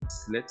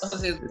Okay, let's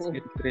cool.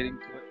 get straight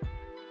into it.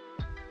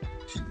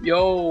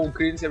 Yo,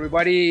 greetings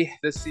everybody.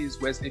 This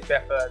is Wesley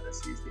Pepper.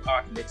 This is the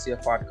Art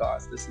Lexcia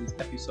podcast. This is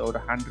episode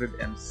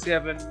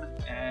 107,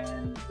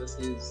 and this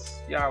is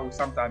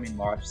sometime in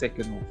March,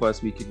 second or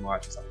first week in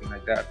March or something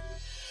like that.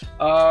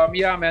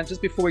 Man,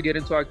 just before we get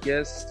into our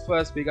guest,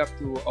 first big up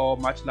to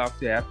much love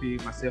to Happy,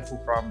 myself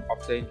from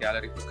Obtain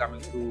Gallery for coming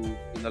through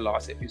in the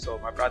last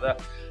episode. My brother,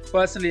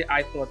 personally,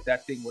 I thought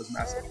that thing was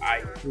massive.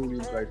 I truly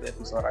enjoyed the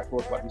episode. I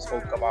thought what we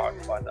spoke about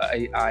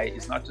AI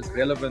is not just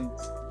relevant,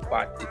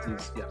 but it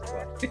is,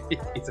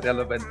 it's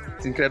relevant.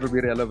 It's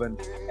incredibly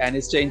relevant, and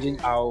it's changing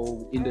our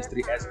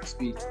industry as we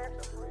speak.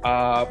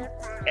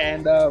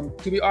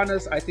 To be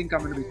honest, I think I'm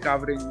going to be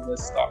covering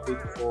this topic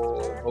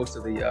for most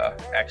of the year.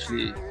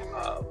 Actually,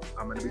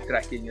 I'm going to be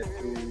tracking it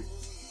through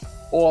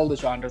all the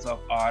genres of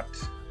art.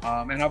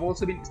 And I've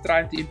also been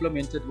trying to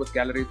implement it with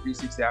Gallery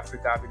 360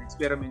 Africa. I've been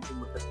experimenting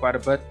with it quite a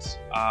bit.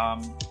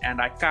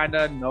 And I kind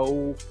of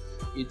know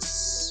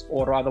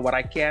what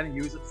I can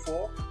use it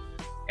for.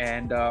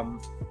 And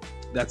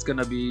that's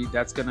gonna be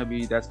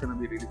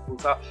really cool.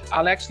 So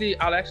I'll actually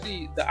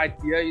the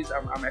idea is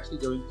I'm actually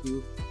going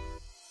to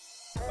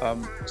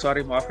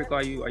sorry, Mo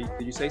Afrika,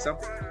 did you say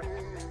something?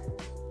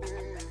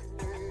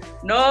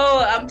 No,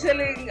 I'm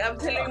telling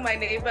my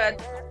neighbor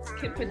to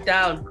keep it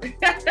down.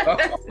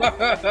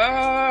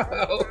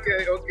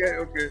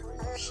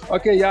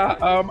 Okay. Yeah.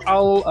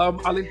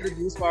 I'll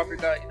introduce Mo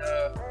Afrika in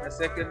a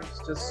second.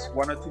 Just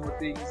one or two more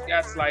things. Yeah,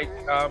 it's like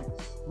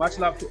much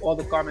love to all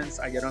the comments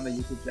I get on the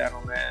YouTube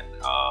channel, man.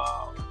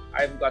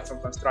 I've got some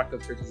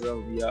constructive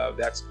criticism. Yeah,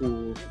 that's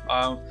cool.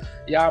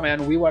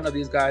 Man, we one of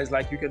these guys.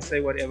 Like, you can say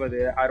whatever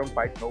there. I don't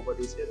bite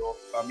nobody's head off.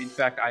 In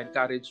fact, I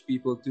encourage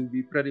people to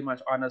be pretty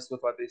much honest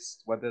with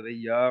whether they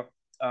hear.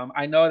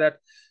 I know that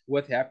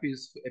with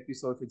Happy's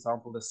episode, for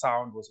example, the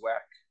sound was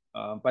whack.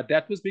 But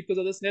that was because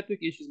of this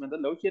network issues, man. The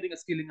load shedding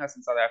is killing us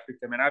in South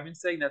Africa, man. I've been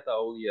saying that the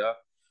whole year.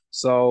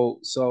 So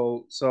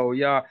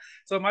yeah.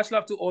 So much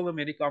love to all the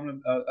many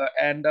comments,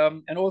 and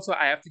also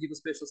I have to give a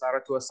special shout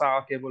out to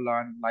Asal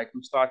Kebulan, like,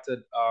 who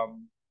started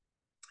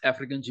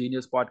African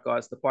Genius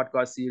podcast, the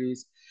podcast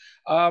series.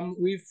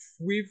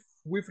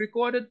 We've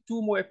recorded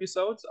 2 more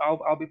episodes.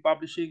 I'll be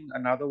publishing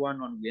another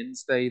one on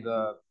Wednesday,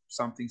 the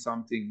something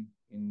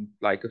in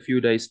like a few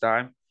days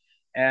time.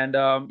 And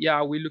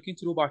we're looking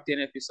to do about 10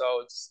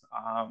 episodes.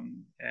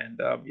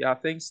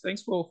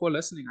 Thanks for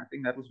listening. I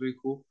think that was really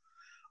cool.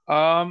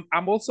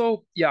 I'm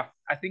also,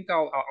 I think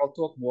I'll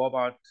talk more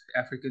about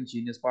African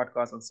Genius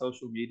podcast on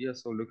social media.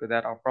 So look at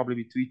that. I'll probably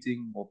be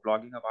tweeting or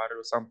blogging about it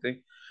or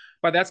something.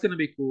 But that's gonna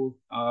be cool.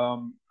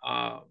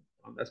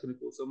 That's gonna be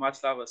cool. So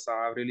much love, Asa.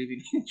 I've really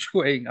been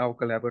enjoying our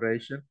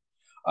collaboration.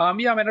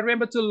 Man,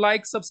 remember to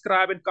like,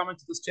 subscribe, and comment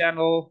to this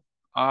channel.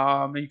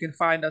 And you can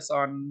find us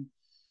on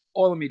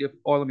all the media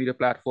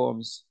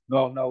platforms.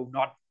 No,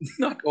 not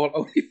all.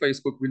 Only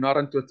Facebook. We're not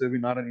on Twitter. We're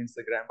not on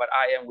Instagram. But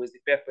I am Wesley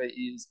Pepper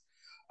is.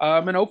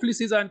 And hopefully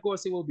Cesar and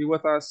Corsi will be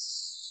with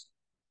us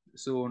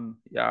soon.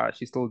 Yeah,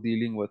 she's still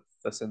dealing with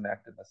this and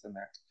that.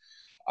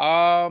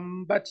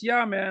 But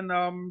yeah, man.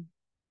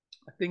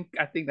 I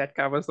think that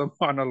covers the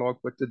monologue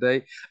for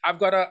today. I've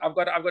got a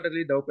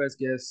really dope ass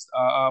guest,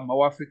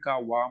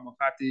 MoAfrika Wa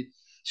Mokgathi.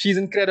 She's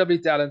incredibly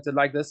talented.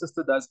 Like, the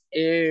sister does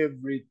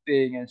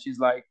everything, and she's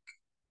like,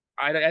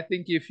 I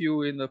think if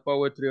you in the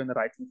poetry and the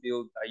writing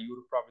field, you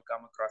will probably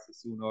come across it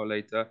sooner or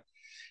later.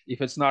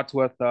 If it's not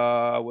with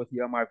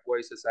Hear My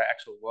Voice as her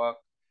actual work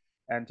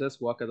and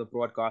just work as a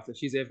broadcaster,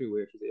 she's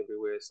everywhere.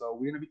 So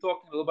we're gonna be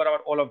talking a little bit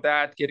about all of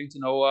that, getting to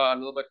know her a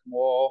little bit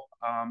more,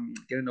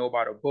 getting to know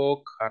about her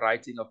book, her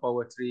writing, her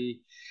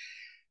poetry,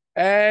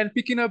 and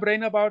picking her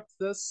brain about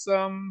this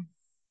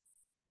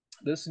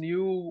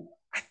new.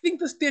 I think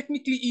this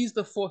technically is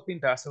the 4th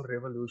industrial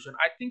revolution.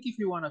 I think if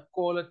you want to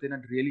call it, then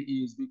it really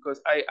is, because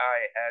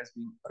AI has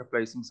been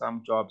replacing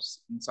some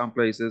jobs in some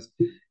places,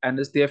 and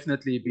it's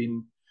definitely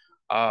been,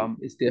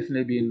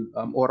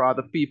 or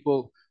rather,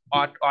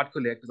 art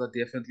collectors are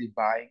definitely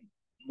buying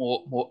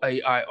more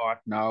AI art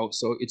now.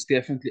 So I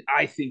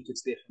think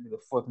it's definitely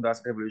the 4th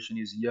industrial revolution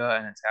is here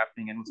and it's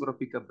happening, and we'll sort of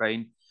pick a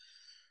brain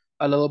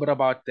a little bit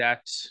about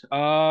that.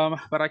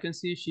 But I can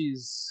see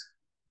she's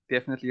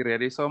definitely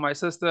ready. So my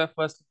sister,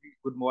 first,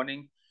 good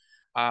morning.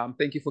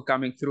 Thank you for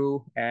coming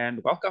through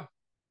and welcome.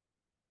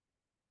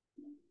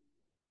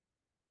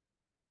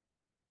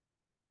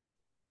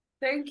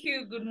 Thank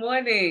you. Good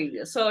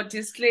morning. So,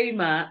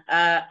 disclaimer,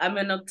 I'm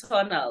a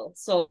nocturnal.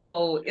 So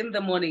in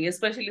the morning,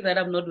 especially that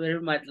I'm not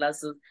wearing my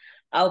glasses,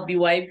 I'll be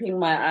wiping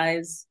my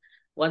eyes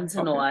once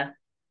in a while.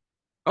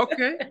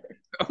 Okay.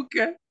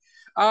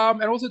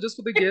 And also, just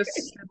for the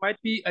guests, there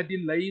might be a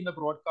delay in the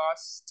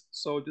broadcast,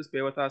 so just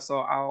bear with us. So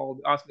I'll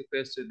ask the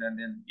question, and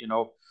then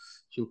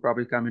she'll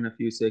probably come in a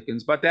few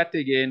seconds. But that,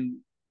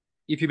 again,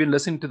 if you've been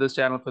listening to this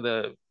channel for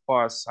the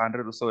past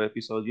 100 or so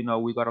episodes,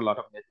 we got a lot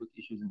of network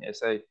issues in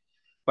SA.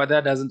 But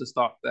that doesn't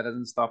stop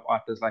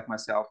artists like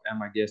myself and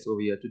my guests over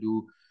here to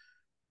do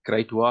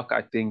great work,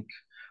 I think.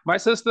 My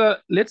sister,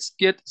 let's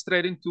get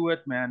straight into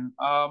it, man.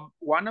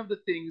 One of the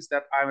things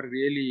that I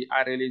really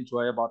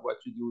enjoy about what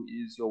you do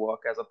is your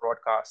work as a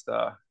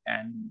broadcaster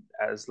and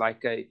as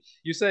like a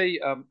you say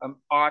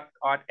art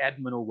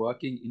admin or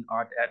working in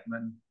art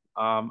admin.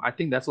 I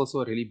think that's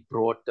also a really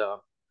broad term.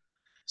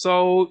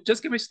 So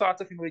just give me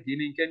start off in the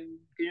beginning. Can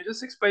you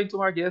just explain to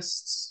my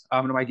guests,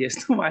 to my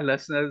guests, to my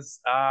listeners,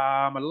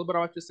 a little bit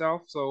about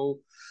yourself? So,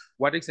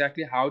 what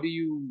exactly? How do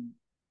you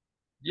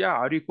yeah,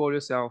 how do you call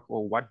yourself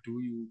or what do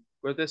you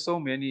well there's so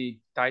many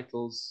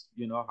titles,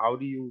 how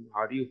do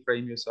you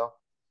frame yourself?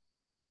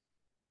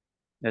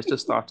 Let's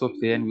just start off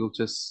there and we'll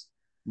just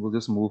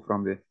move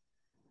from there.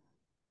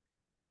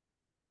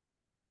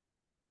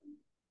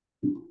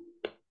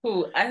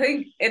 Cool. I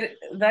think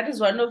that is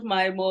one of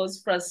my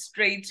most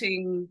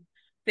frustrating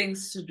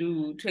things to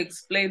do, to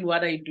explain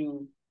what I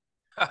do.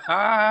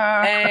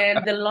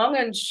 And the long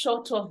and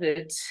short of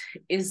it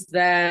is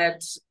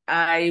that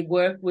I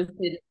work with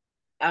it.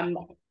 Um,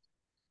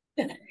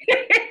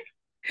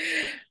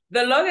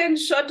 the long and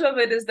short of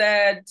it is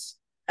that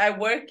I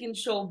work in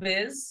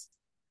showbiz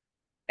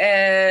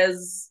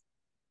as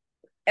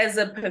as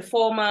a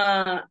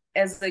performer,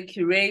 as a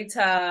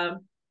curator,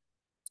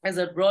 as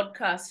a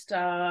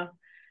broadcaster,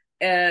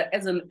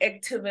 as an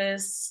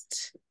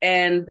activist,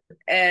 and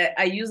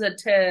I use a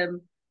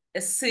term,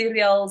 a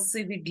serial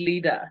civic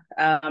leader.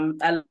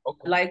 I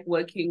Okay. like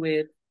working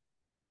with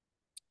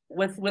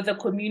the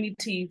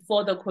community,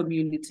 for the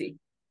community.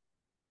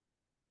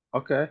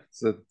 Okay.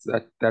 So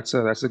that's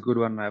a good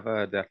one. I never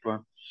heard that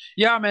one.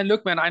 Yeah, man,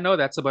 look, man, I know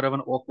that's a bit of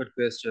an awkward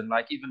question.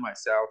 Like even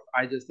myself,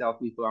 I just tell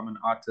people I'm an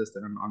artist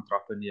and an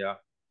entrepreneur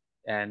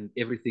and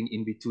everything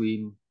in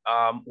between.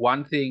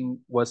 One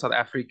thing with South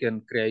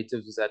African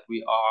creatives is that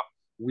we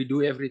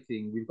do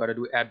everything. We've got to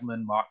do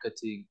admin,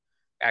 marketing,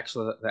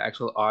 the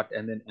actual art,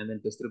 and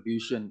then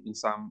distribution in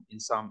some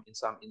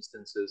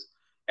instances,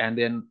 and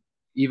then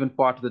even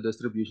part of the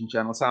distribution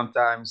channel.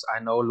 Sometimes I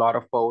know a lot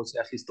of poets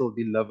actually still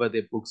deliver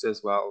their books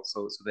as well,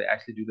 so they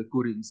actually do the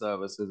couriering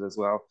services as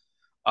well.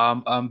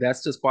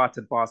 That's just part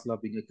and parcel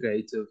of being a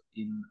creative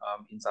in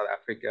South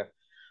Africa.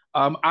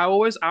 I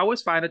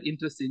always find it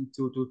interesting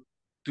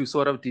to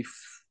sort of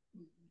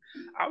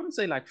I wouldn't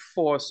say like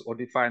force or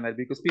define that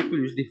because people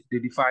usually they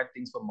define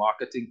things for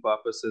marketing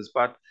purposes,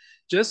 but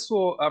just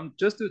to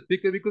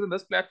because on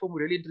this platform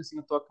we're really interested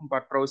in talking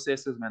about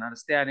processes and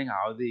understanding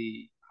how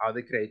the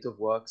creative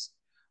works.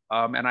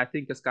 And I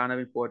think it's kind of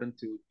important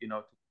to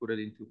to put it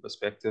into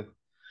perspective.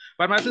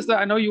 But my sister,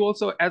 I know you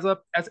also as a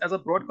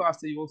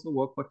broadcaster, you also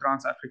work for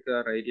Trans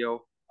Africa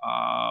Radio.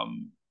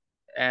 Um,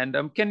 and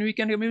can we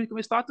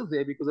start off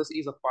there because this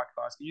is a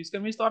podcast?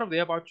 Can we start off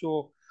there about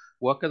your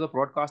work as a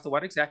broadcaster?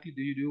 What exactly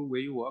do you do? Where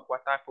you work?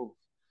 What type of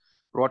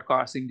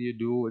broadcasting do you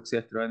do,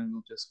 etc.? And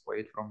we'll just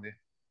wait from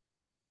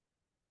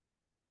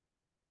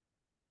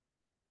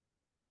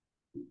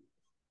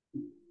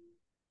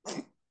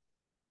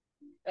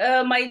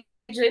there. My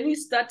journey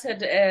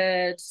started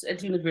at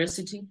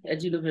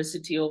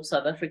University of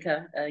South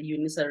Africa,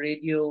 UNISA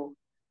Radio,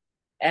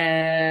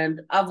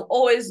 and I've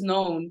always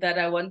known that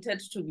I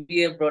wanted to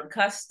be a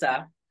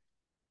broadcaster.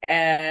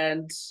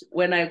 And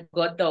when I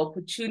got the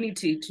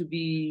opportunity to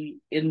be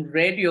in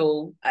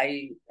radio,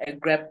 I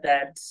grabbed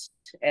that,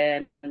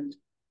 and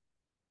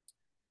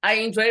I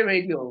enjoy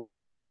radio.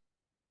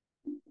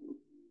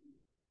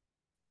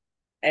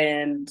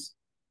 And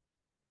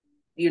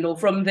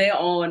from there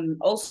on,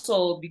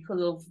 also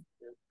because of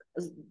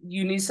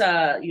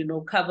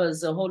UNISA,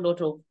 covers a whole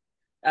lot of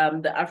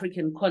the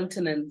African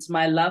continent.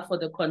 My love for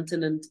the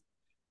continent,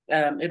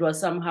 it was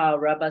somehow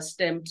rubber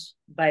stamped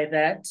by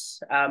that.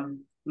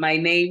 My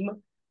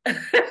name,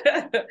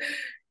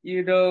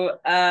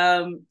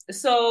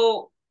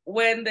 So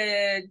when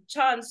the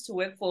chance to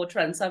work for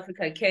Trans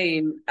Africa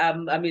came,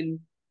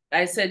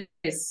 I said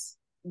yes.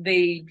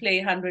 They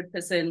play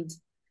 100%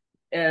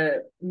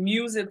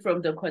 music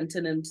from the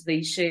continent.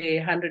 They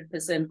share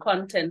 100%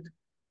 content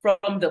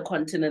from the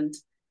continent.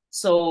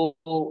 So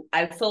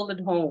I felt at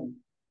home.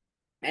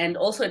 And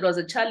also it was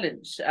a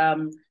challenge.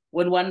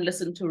 When one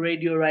listens to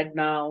radio right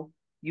now,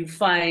 you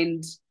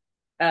find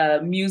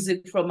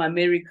music from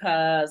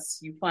Americas,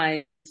 you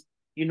find,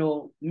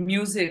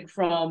 music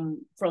from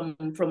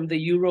the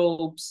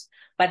Europes,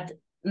 but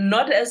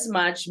not as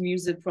much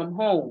music from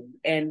home.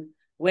 And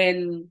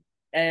when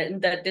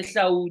that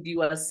Dehlaudi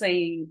was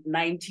saying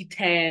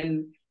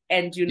 90-10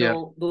 and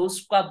Yeah.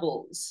 those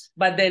squabbles.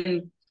 But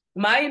then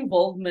my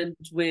involvement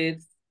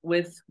with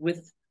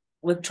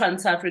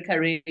Trans Africa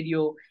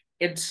Radio,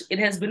 it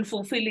has been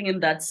fulfilling in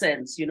that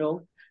sense,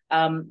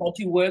 that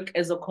you work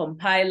as a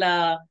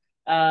compiler,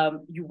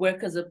 you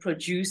work as a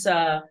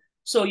producer,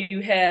 so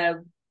you have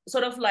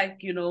sort of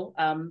like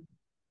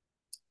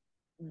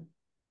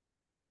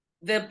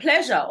the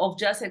pleasure of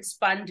just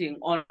expanding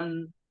on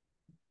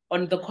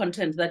the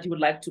content that you would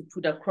like to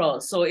put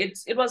across. So it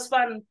was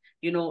fun,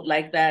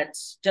 like that,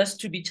 just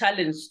to be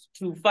challenged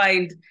to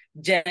find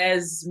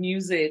jazz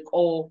music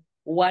or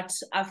what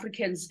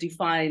Africans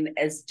define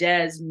as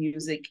jazz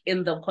music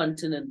in the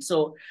continent.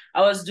 So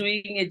I was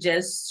doing a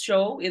jazz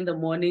show in the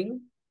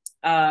morning,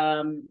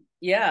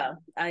 Yeah,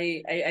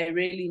 I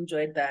really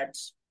enjoyed that.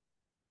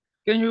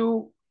 Can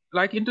you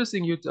like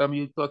interesting you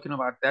talking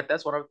about that?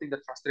 That's one of the things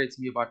that frustrates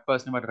me about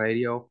personally about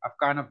radio. I've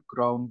kind of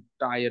grown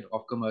tired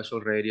of commercial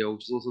radio,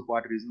 which is also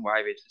part of the reason why I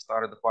actually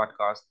started the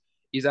podcast.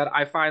 Is that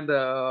I find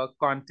the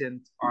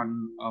content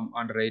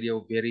on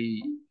radio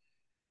very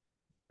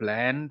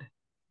bland.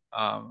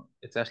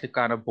 It's actually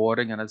kind of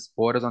boring and it's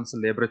borders on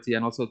celebrity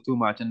and also too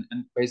much. And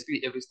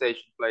basically every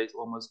station plays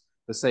almost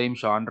the same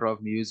genre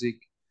of music.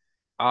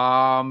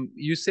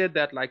 You said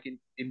that like in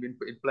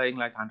playing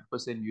like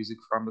 100% music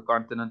from the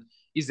continent.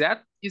 Is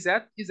that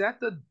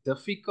a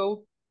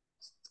difficult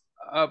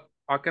uh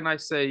how can I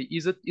say,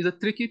 is it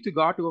tricky to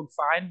go to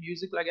find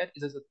music like that?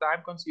 Is it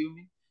time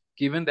consuming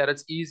given that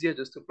it's easier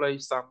just to play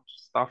some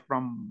stuff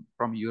from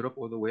Europe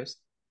or the West?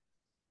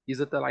 Is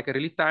it like a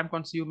really time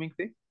consuming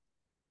thing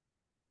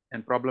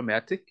and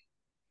problematic?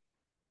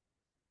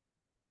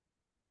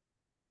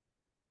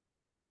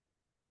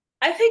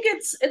 I think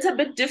it's a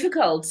bit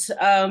difficult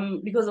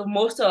because of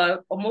most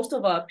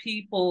of our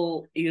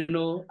people,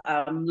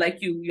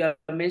 like you are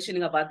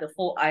mentioning about the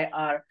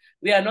 4IR,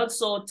 we are not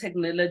so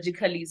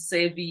technologically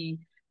savvy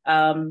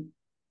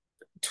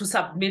to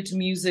submit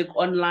music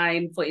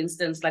online, for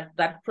instance, like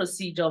that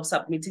procedure of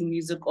submitting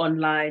music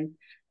online,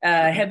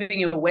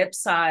 having a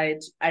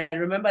website. I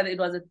remember that it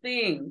was a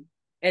thing,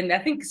 and I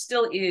think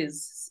still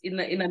is in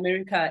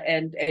America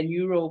and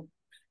Europe.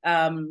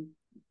 Um,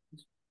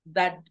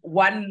 that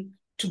one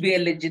to be a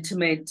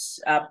legitimate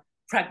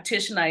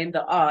practitioner in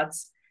the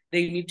arts,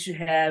 they need to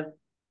have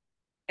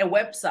a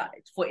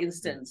website, for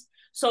instance.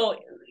 So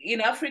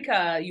in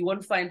Africa, you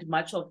won't find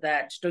much of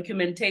that.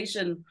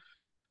 Documentation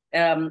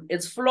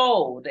it's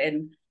flawed,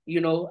 and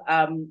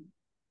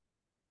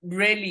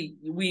really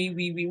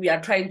we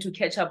are trying to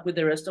catch up with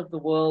the rest of the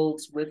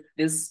world with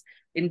this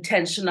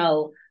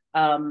intentional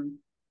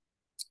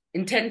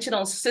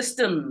intentional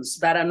systems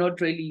that are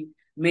not really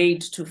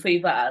made to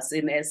favor us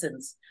in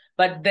essence.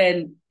 But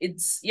then it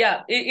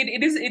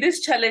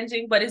is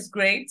challenging, but it's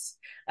great.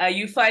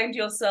 You find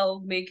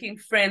yourself making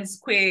friends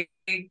quick,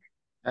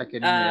 I can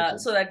imagine.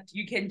 so that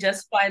you can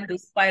just find the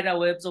spider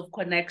webs of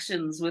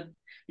connections with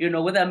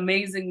with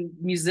amazing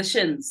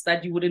musicians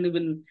that you wouldn't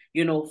even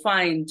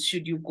find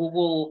should you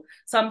Google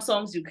some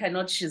songs. You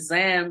cannot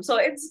Shazam. So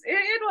it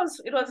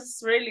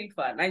was really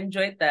fun. I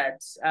enjoyed that.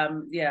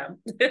 Yeah.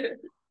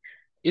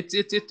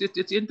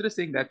 It's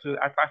interesting that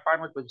I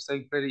find what you're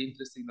saying very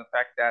interesting. The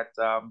fact that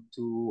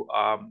to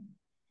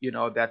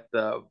that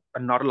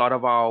not a lot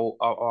of our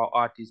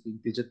art is being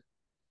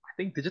I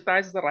think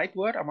digitized is the right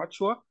word. I'm not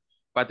sure,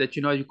 but that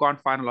you can't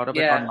find a lot of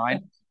it Yeah.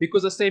 online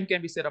because the same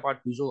can be said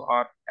about visual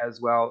art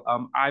as well.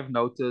 I've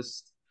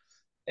noticed,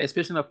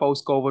 especially in a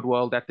post-COVID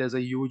world, that there's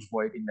a huge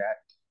void in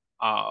that.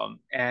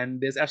 And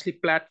there's actually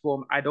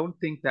platform. I don't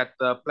think that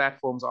the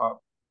platforms are,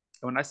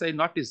 when I say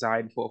not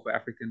designed for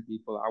African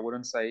people, I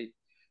wouldn't say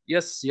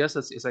yes,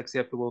 it's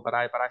acceptable, but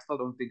I still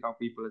don't think our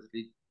people has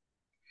really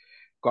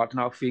gotten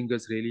our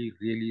fingers really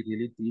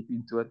deep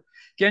into it.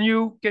 Can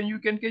you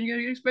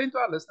explain to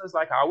our listeners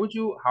like how would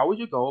you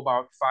go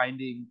about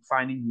finding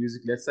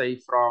music? Let's say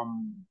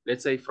from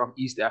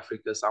East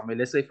Africa somewhere.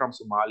 Let's say from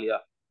Somalia,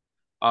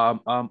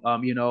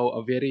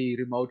 a very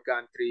remote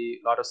country,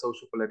 a lot of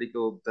social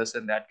political this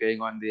and that going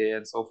on there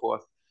and so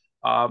forth.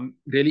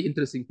 Really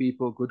interesting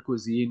people, good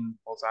cuisine.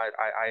 Also,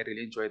 I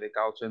really enjoy the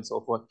culture and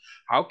so forth.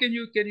 How can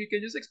you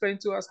just explain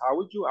to us how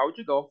would you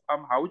go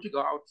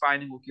out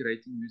finding or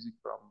curating music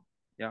from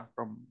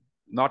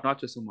not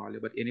just Somalia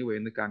but anywhere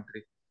in the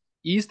country?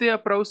 Is there a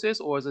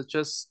process or is it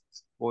just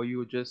or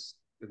you just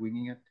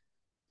winging it?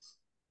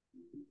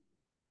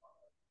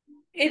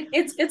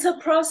 It's a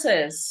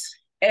process,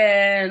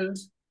 and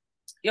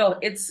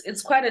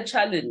it's quite a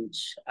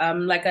challenge.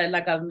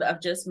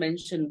 I've just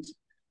mentioned,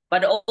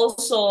 but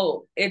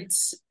also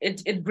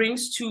it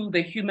brings to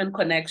the human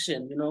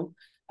connection.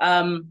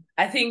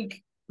 I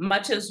think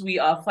much as we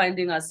are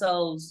finding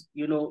ourselves,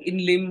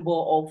 in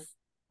limbo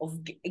of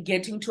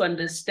getting to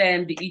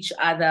understand each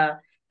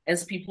other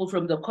as people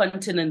from the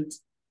continent.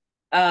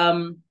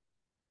 Um,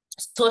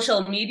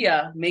 Social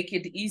media make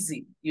it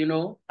easy.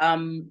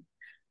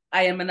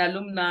 I am an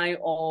alumni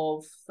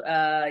of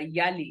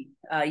YALI,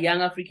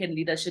 Young African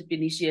Leadership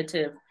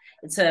Initiative.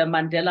 It's a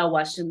Mandela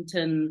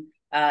Washington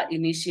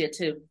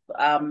initiative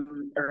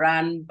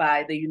run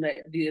by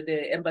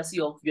the Embassy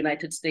of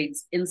United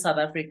States in South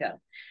Africa.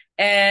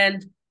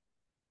 And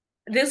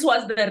this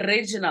was the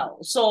regional.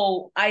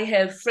 So I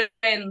have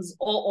friends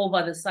all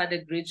over the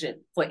SADC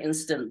region, for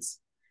instance.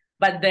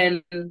 But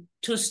then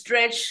to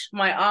stretch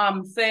my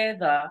arm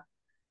further,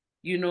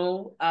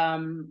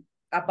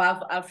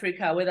 above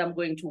Africa, whether I'm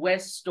going to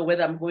West or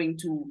whether I'm going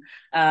to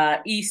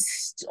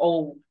East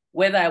or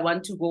whether I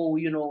want to go,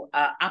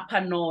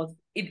 upper North,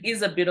 it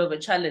is a bit of a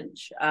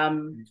challenge.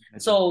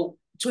 So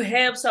to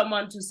have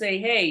someone to say,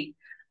 hey,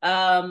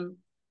 I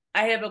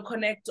have a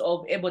connect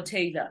of Ebo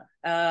Taylor.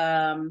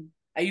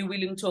 Are you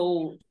willing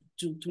to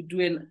do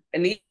an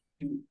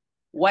interview?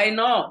 Why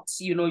not?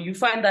 You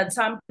find that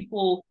some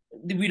people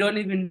we don't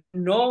even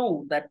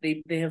know that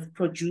they have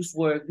produced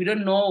work. We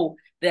don't know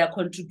their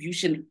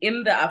contribution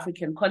in the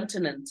African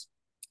continent.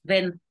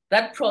 Then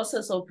that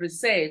process of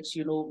research,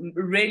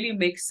 really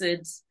makes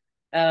it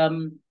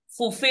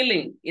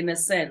fulfilling in a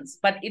sense,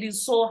 but it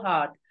is so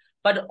hard.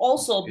 But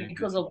also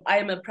because of I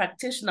am a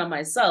practitioner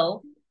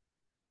myself,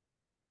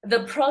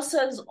 the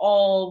process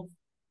of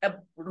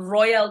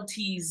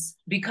royalties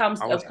becomes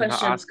a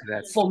question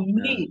for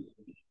me.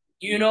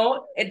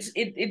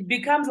 It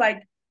becomes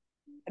like,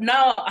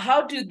 now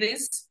how do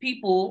these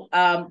people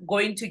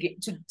going to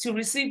get to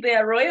receive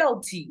their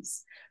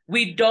royalties?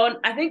 We don't.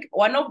 I think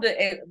one of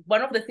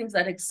the things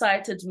that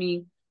excited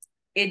me,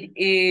 it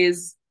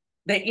is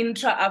the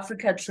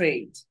intra-Africa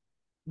trade,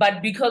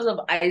 but because of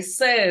I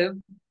serve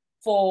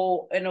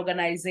for an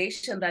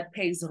organization that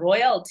pays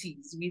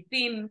royalties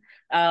within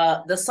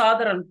the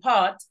southern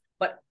part,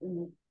 but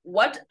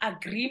what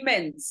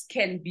agreements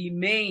can be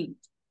made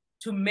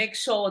to make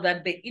sure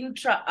that the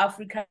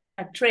intra-Africa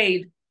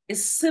trade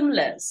is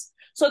seamless?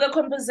 So the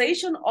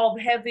conversation of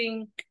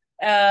having,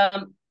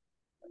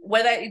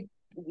 whether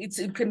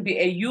it can be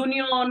a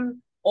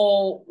union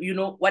or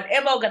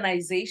whatever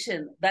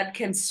organization that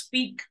can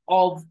speak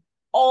of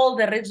all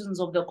the regions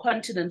of the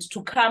continent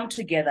to come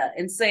together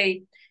and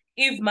say,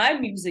 if my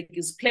music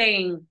is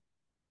playing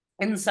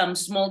in some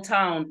small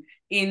town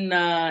in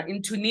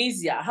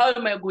Tunisia, how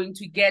am I going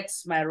to get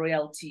my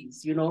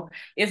royalties?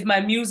 If my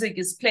music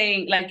is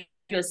playing, like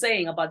you're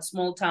saying about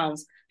small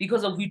towns,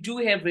 because we do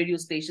have radio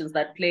stations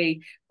that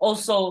play.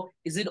 Also,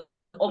 is it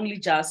only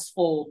just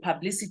for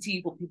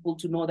publicity, for people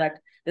to know that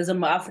there's a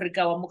Mo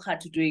Afrika Wa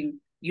Mokgathi doing,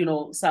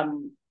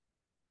 some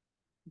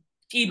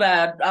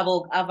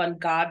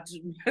avant-garde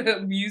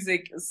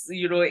music,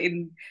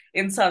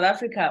 in South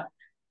Africa?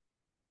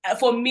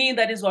 For me,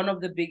 that is one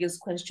of the biggest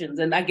questions,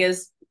 and I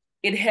guess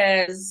it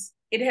has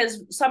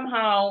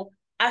somehow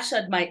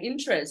ushered my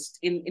interest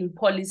in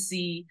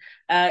policy.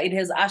 It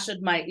has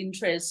ushered my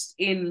interest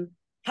in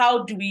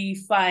how do we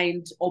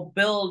find or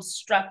build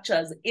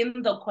structures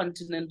in the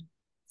continent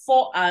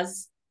for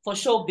us, for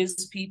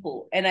showbiz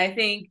people. And I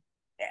think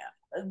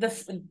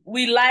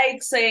we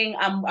like saying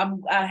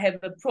I have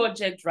a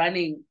project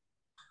running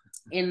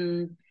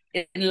in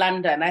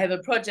London. I have a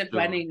project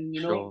running,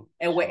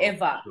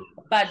 wherever.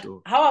 But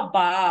how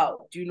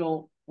about,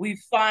 we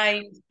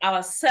find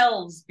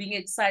ourselves being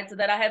excited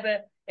that I have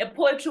a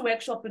poetry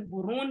workshop in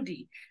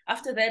Burundi.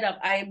 After that,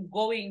 I'm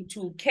going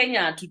to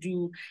Kenya to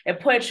do a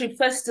poetry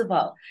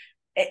festival.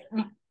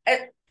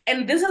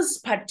 And this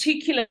is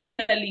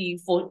particularly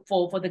for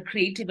the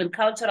creative and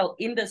cultural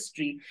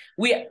industry.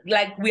 We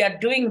are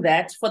doing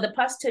that. For the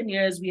past 10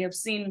 years, we have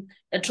seen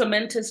a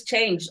tremendous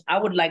change, I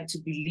would like to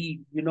believe.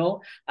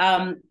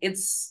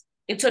 It's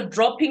a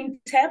dropping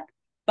tap,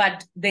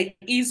 but there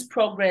is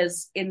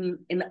progress in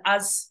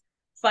us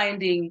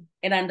finding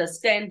and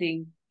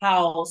understanding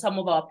how some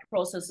of our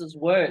processes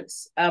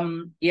works.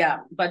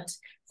 But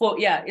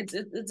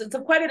it's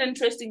quite an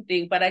interesting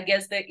thing. But I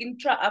guess the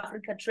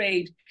intra-Africa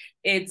trade,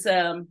 it's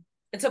a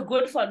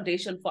good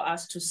foundation for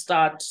us to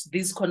start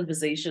these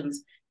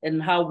conversations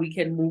and how we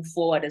can move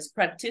forward as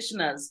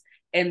practitioners,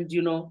 and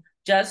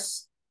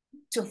just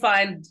to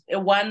find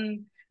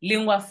one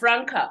lingua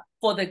franca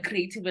for the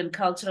creative and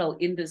cultural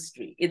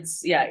industry.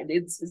 It's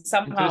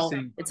somehow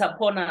it's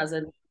upon us.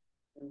 And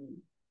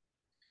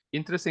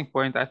interesting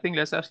point. I think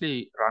let's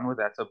actually run with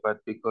that a bit,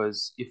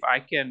 because if I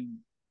can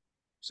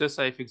just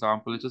say, for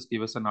example, let's just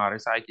give us an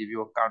RSI, give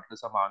you a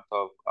countless amount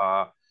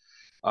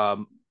of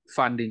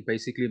funding,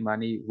 basically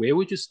money. Where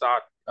would you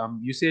start?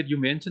 You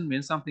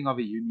mentioned something of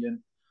a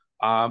union.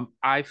 I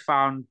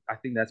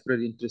think that's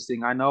pretty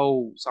interesting. I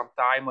know some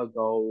time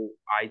ago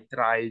I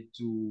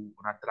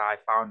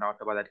found out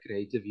about that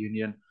creative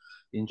union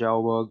in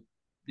Joburg.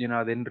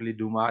 Didn't really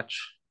do much.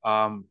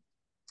 Do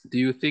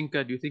you think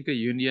a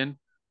union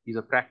is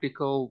a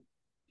practical?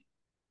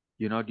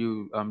 Do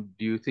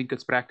you think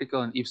it's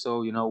practical? And if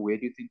so, where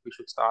do you think we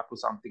should start with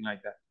something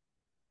like that?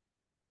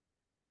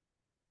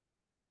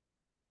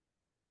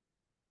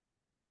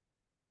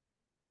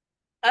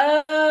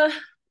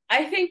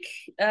 I think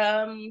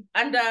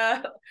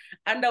under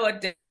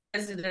our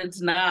president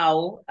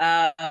now,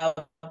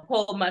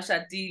 Paul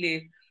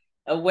Mashatile,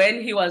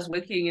 when he was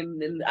working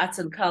in arts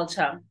and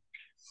culture,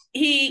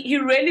 he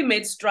really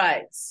made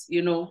strides,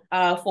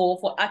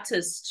 for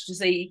artists to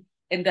say,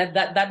 and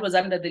that was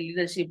under the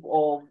leadership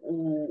of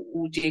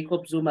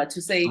Jacob Zuma,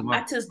 to say,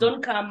 artists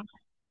don't come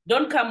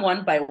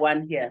one by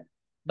one here,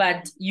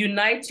 but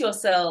unite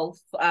yourself,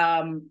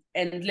 and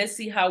let's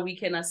see how we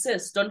can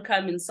assist. Don't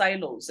come in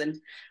silos. And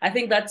I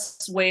think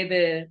that's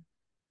where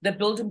the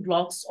building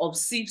blocks of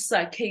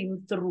CIFSA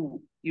came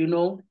through,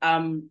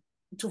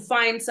 to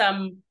find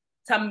some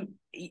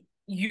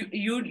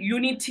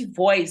unity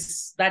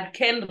voice that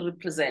can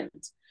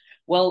represent.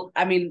 Well,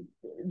 I mean,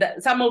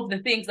 some of the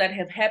things that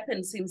have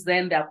happened since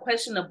then, they're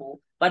questionable,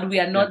 but we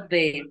are not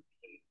there.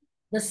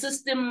 The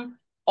system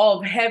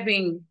of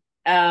having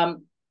a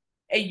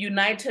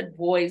united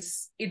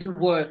voice, it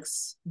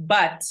works,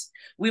 but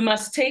we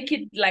must take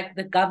it like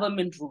the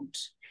government route.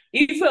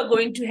 If we're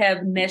going to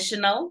have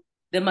national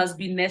there must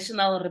be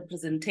national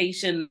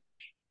representation.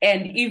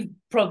 And if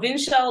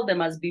provincial, there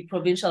must be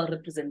provincial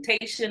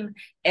representation,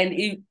 and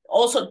if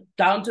also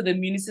down to the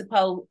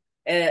municipal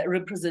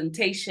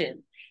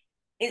representation.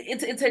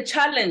 It's a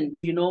challenge,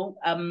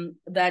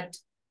 that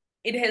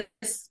it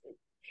has,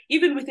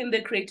 even within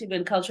the creative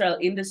and cultural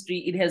industry,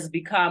 it has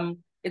become,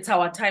 it's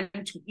our time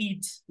to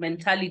eat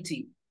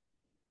mentality.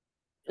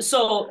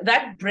 So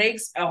that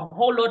breaks a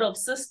whole lot of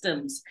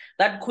systems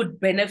that could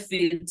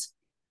benefit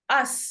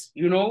us,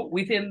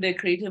 within the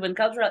creative and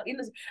cultural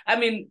industry. I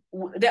mean,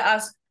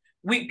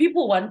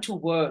 people want to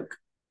work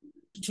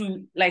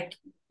to, like,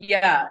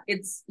 yeah,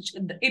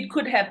 it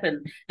could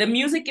happen. The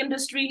music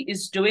industry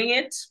is doing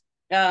it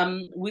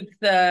with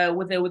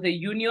the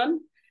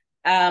union,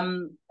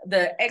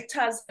 the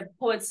Actors and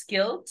Poets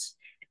Guild,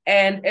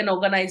 and an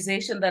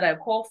organization that I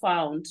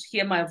co-found,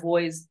 Hear My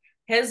Voice,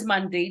 has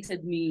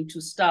mandated me to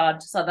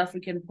start South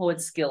African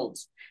Poets Guild.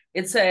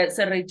 It's a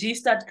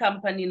registered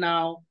company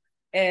now.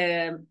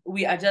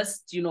 We are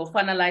just,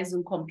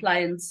 finalizing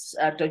compliance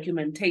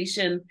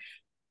documentation.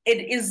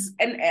 It is,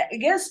 and I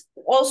guess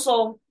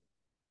also,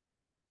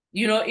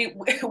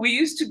 we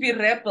used to be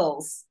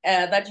rebels,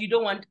 that you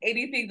don't want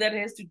anything that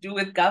has to do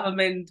with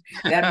government.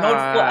 They're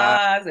not for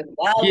us, and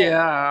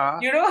yeah,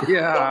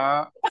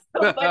 yeah.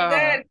 But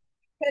then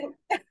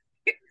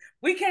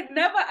we can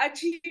never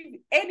achieve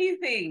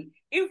anything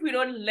if we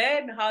don't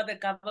learn how the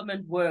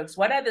government works.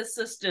 What are the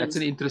systems? That's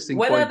an interesting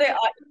whether point.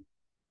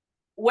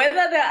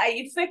 Whether they are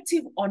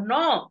effective or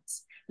not.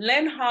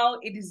 Learn how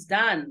it is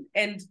done,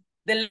 and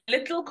the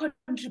little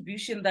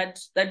contribution that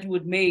you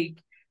would make,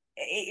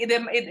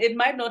 it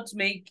might not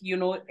make,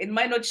 it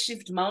might not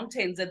shift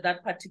mountains at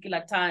that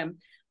particular time,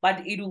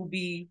 but it will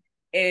be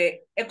a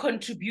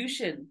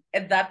contribution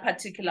at that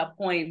particular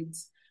point.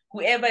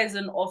 Whoever is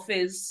in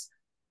office,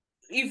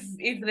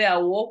 if they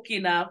are woke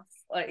enough,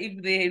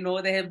 if they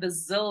they have the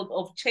zeal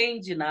of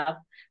change enough,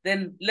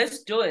 then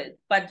let's do it.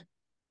 But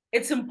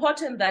it's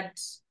important that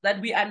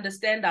we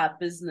understand our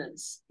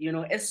business,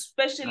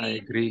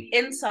 especially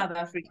in South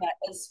Africa,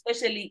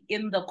 especially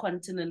in the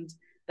continent,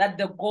 that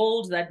the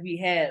gold that we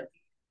have,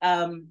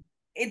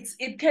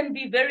 it can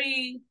be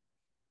very,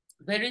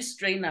 very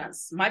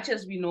strenuous, much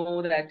as we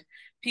know that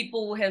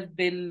people have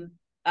been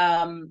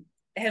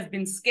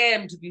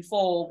scammed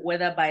before,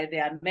 whether by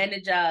their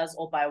managers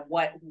or by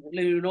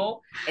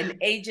an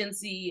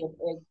agency,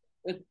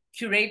 a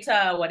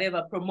curator,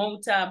 whatever,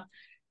 promoter.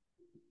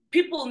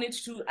 People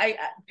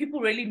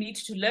really need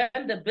to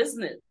learn the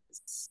business.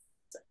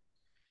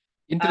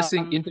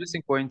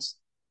 Interesting points.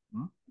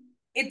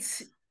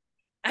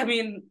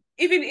 Even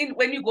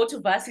when you go to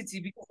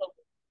varsity,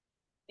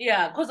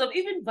 because of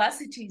even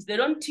varsities, they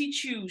don't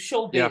teach you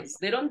showbiz. Yeah.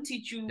 They don't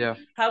teach you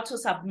how to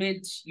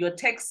submit your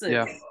taxes.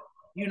 Yeah.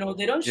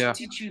 They don't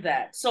teach you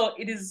that. So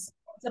it's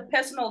a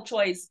personal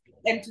choice.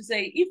 And to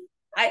say, if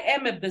I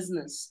am a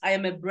business, I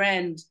am a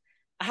brand,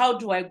 how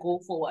do I go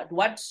forward?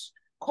 What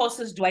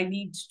courses do I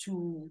need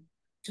to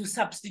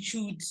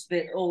substitute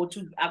or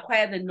to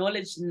acquire the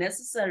knowledge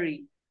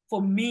necessary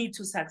for me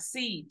to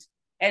succeed?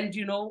 And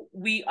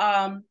we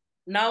are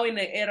now in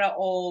an era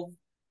of,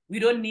 we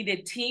don't need a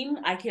team.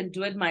 I can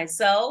do it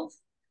myself.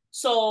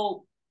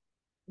 So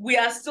we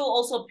are still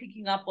also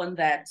picking up on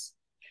that.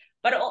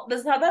 But the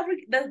South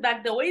Africa,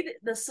 the way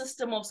the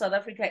system of South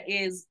Africa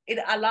is, it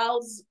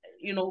allows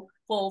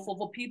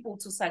for people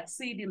to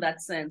succeed in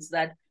that sense.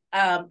 That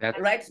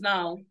right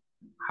now,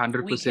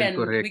 100%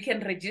 correct. We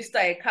can register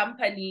a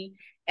company,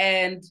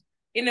 and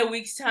in a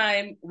week's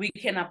time we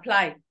can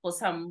apply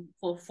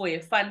for a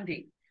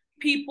funding.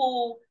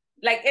 People,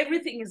 like,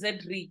 everything is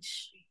at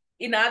reach.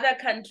 In other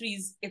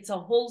countries, it's a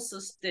whole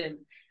system.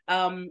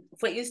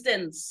 For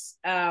instance,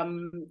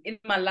 in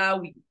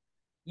Malawi,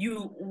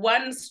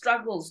 one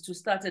struggles to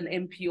start an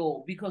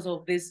MPO because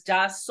of this,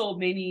 just so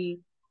many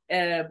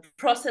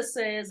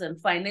processes and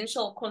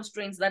financial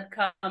constraints that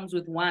comes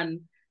with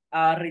one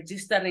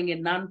registering a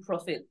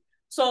non-profit.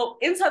 So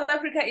in South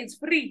Africa, it's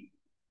free.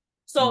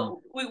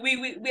 So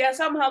we are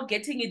somehow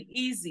getting it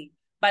easy,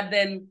 but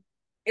then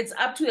it's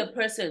up to a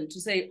person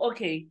to say,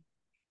 okay,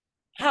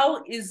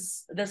 how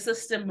is the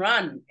system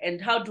run,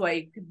 and how do I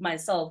equip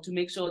myself to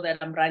make sure that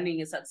I'm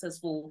running a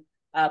successful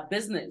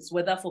business,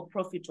 whether for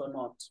profit or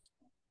not?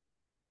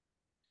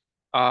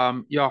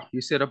 Yeah,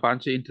 you said a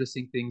bunch of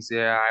interesting things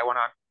there. I want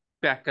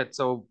to unpack it.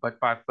 So, but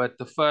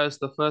the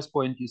first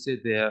point you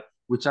said there,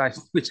 which I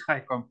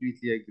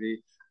completely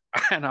agree,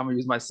 and I'm gonna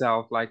use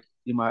myself. Like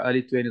in my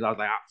early 20s, I was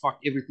like, fuck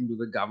everything to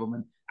the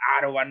government.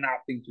 I don't want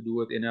nothing to do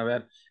with any of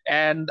it.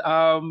 And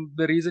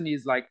the reason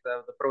is, like,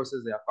 the process,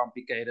 they are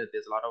complicated.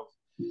 There's a lot of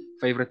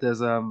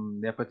favoritism,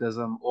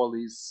 nepotism, all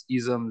these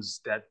isms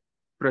that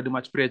pretty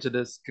much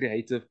prejudice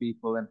creative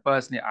people. And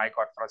personally, I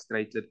got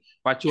frustrated.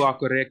 But you are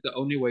correct. The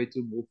only way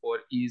to move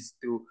forward is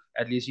to,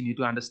 at least you need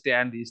to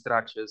understand these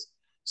structures.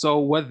 So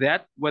with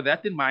that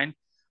in mind,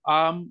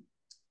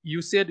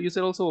 you said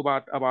also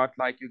about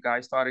like you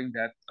guys starting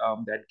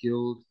that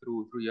guild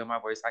through Hear My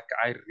Voice.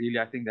 I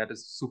think that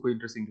is super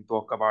interesting to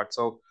talk about.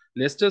 So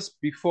let's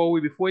just, before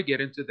we get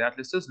into that,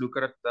 let's just look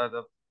at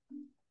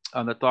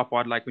on the top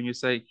part, like when you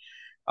say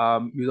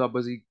you are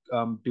busy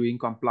doing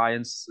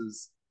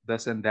compliances,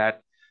 this and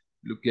that,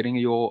 getting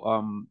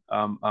your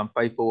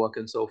paperwork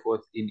and so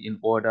forth in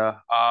order.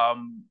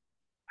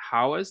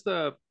 How is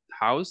the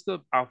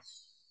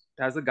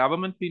has the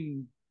government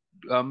been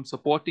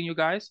supporting you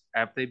guys?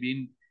 Have they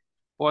been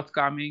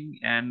forthcoming?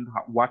 And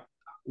what,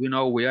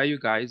 where are you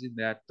guys in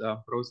that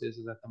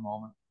processes at the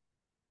moment?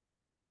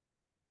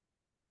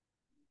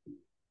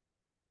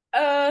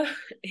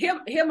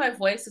 Hear My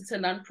Voice. It's a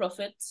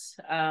non-profit.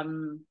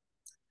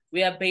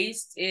 We are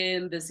based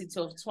in the city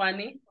of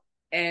Tshwane,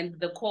 and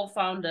the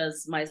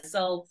co-founders,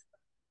 myself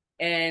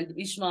and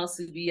Ishmael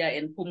Sivia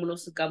and Pumulo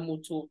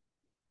Sukamutu,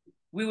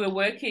 we were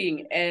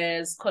working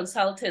as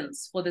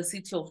consultants for the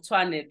city of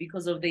Tshwane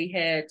because they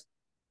had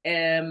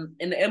an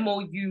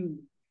MOU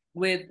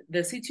with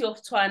the city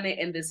of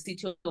Tshwane and the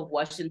city of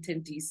Washington,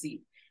 D.C.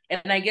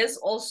 And I guess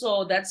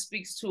also that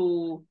speaks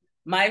to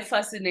my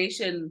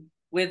fascination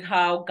with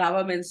how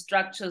government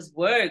structures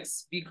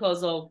works,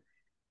 because of,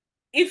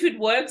 if it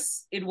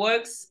works, it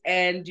works,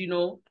 and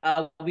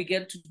we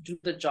get to do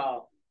the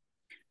job.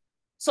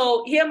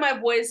 So Hear My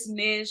Voice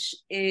niche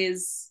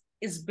is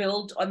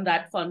built on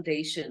that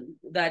foundation,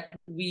 that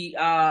we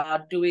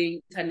are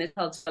doing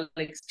intercultural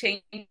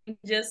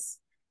exchanges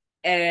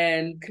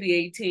and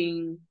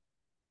creating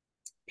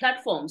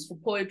platforms for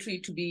poetry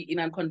to be in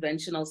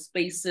unconventional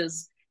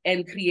spaces,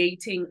 and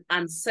creating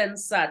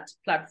uncensored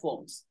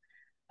platforms,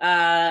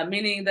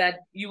 meaning that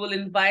you will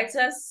invite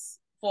us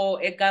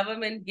for a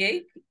government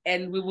gig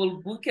and we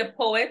will book a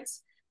poet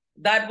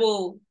that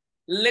will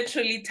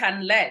literally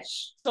turn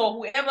lash. So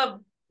whoever,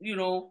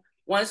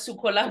 wants to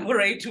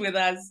collaborate with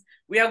us,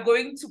 we are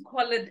going to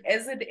call it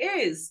as it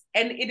is.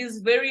 And it is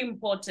very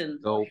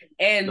important.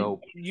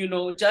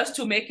 Just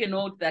to make a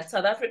note that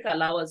South Africa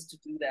allows us to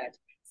do that.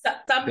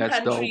 Some That's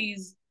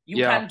countries, you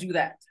can't do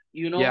that,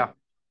 Yeah.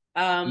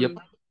 Yep.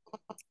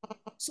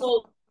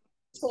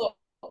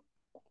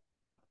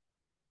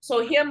 So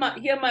Hear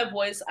My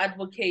Voice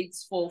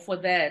advocates for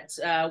that.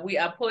 We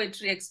are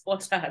poetry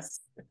exporters.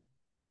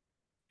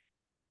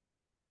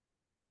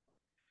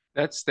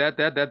 That's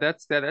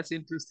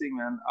interesting,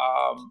 man.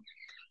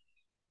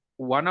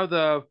 One of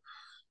the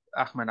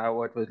man, I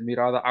worked with me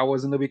rather. I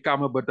was going to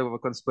become a bit of a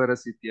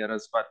conspiracy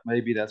theorist, but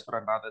maybe that's for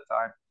another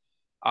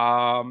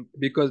time.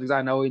 Because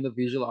I know in the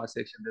visual art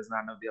section there's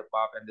none of the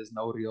above, and there's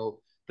no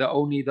real. The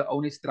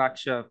only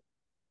structure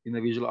in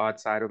the visual art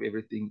side of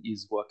everything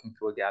is working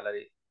through a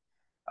gallery.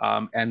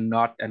 And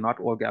not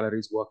all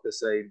galleries work the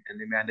same, and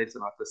the mandates are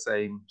not the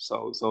same.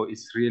 So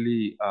it's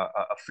really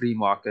a free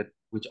market,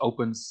 which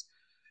opens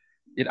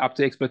it up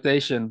to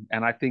exploitation.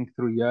 And I think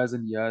through years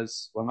and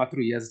years, well, not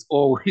through years, it's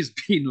always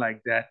been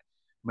like that.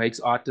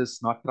 Makes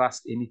artists not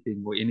trust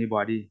anything or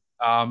anybody.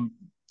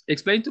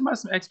 Explain to my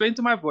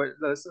voice,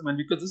 man,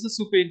 because this is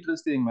super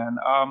interesting, man.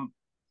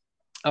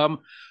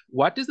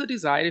 What is the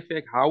desired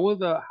effect? How will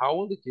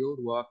the guild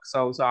work?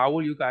 So how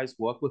will you guys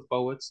work with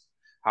poets?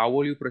 How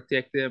will you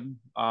protect them?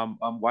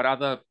 What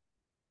other,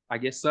 I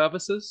guess,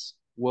 services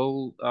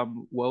will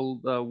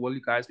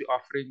you guys be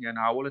offering, and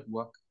how will it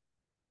work?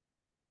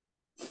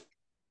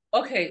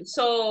 Okay,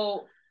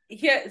 so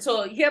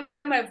Hear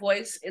My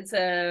Voice.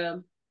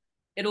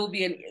 It'll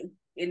be an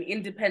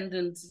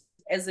independent,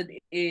 as it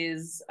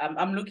is.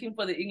 I'm looking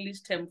for the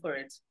English term for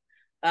it.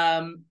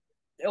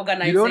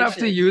 Organization. You don't have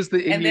to use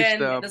the English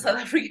term. And then the South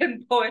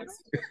African poets.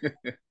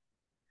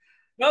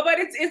 No, but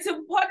it's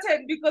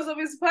important because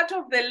it's part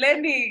of the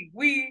learning.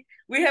 We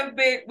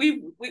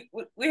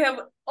have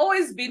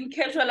always been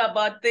casual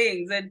about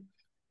things, and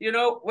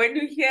when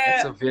you hear,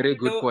 that's a very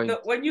good point.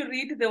 When you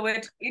read the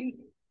word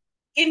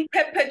in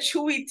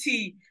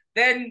perpetuity,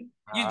 then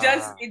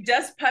it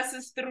just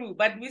passes through.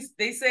 But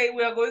they say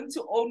we are going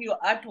to own your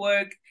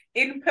artwork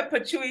in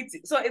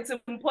perpetuity. So it's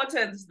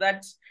important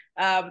that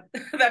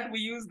that we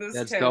use this.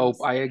 That's terms.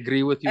 Dope. I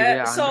agree with you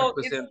there, 100%,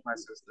 my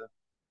sister.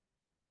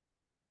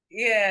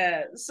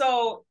 Yeah,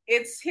 so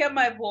it's Hear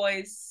My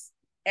Voice,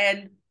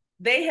 and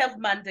they have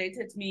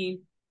mandated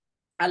me,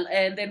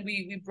 and then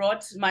we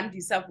brought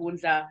Mandisa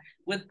Vundla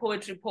with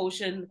Poetry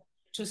Potion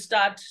to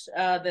start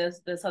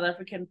the South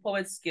African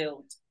Poets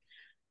Guild.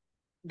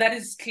 That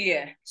is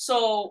clear.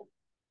 So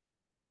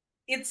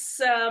it's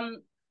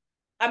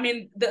I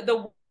mean,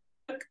 the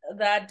work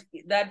that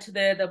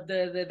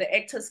the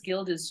Actors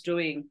Guild is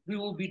doing, we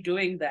will be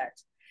doing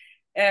that.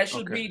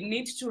 We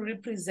need to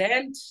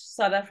represent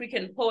South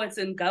African poets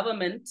in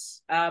government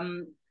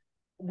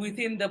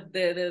within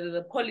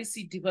the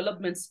policy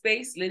development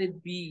space, let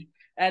it be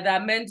the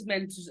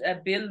amendment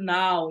bill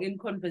now in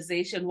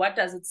conversation. What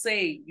does it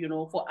say,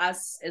 for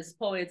us as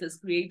poets, as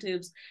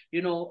creatives,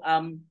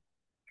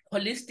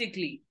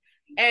 holistically?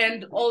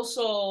 And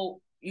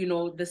also,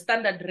 the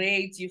standard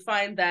rates. You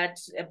find that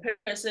a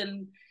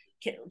person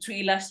to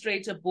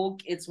illustrate a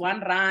book, it's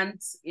R1.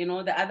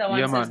 The other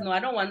one says, no, I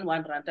don't want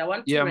R1. I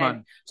want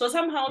R2. So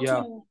somehow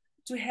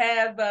to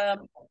have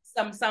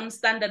some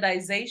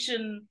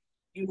standardization,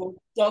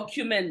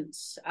 document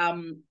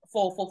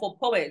for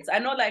poets. I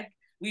know, like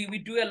we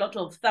do a lot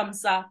of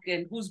thumbs up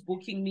and who's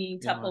booking me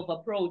type of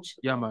approach.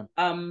 Yeah, man.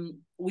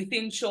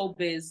 Within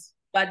showbiz,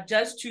 but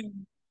just to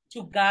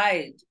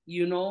guide,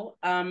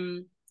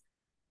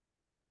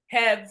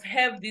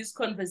 have these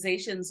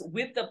conversations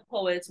with the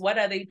poets. What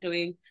are they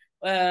doing?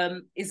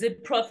 Is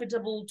it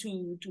profitable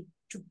to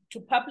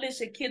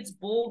publish a kid's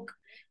book?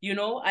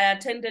 I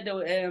attended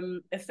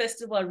a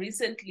festival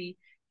recently,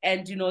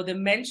 and they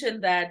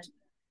mentioned that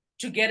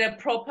to get a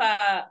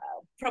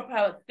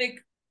proper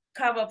thick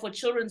cover for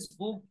children's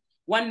book,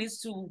 one needs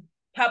to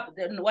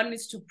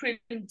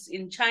print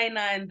in China,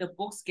 and the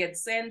books get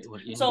sent.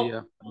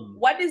 So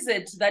what is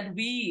it that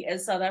we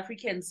as South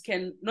Africans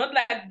can, not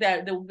like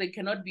that they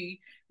cannot be,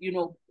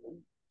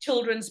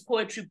 children's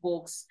poetry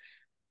books?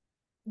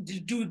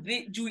 Do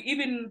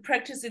even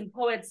practicing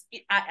poets,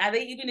 are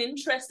they even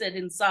interested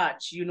in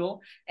such?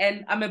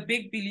 And I'm a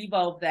big believer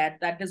of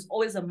that there's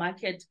always a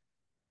market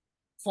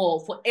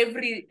for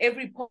every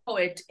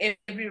poet,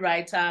 every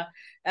writer.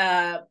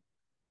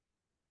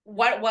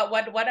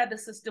 What are the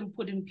system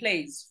put in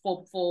place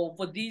for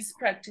these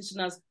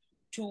practitioners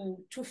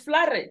to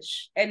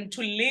flourish and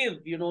to live,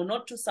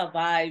 not to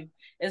survive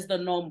as the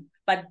norm?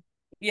 But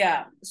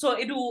yeah, so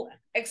it will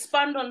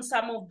expand on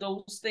some of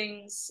those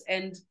things,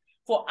 and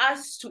for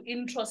us to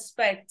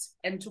introspect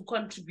and to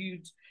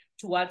contribute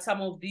towards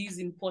some of these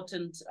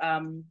important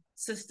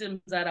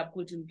systems that are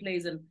put in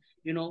place. And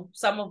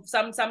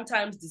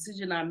sometimes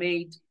decisions are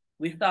made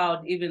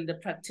without even the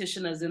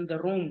practitioners in the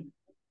room.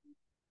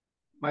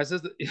 My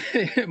sister,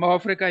 Mo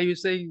Afrika, you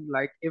saying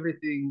like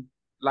everything,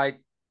 like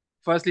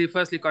firstly,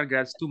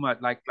 congrats, too much,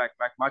 like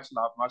much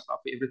love for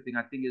everything.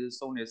 I think it is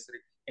so necessary.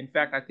 In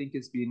fact, I think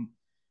it's been,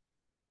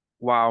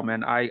 wow,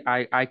 man.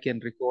 I can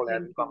recall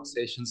having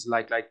conversations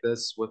like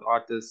this with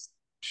artists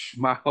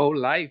my whole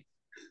life.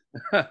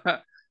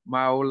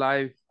 My whole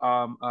life,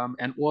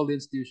 and all the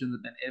institutions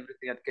and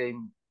everything that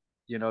came,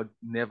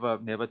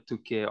 never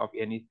took care of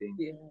anything.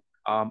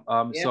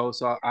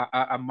 So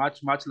I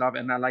much love,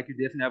 and I like you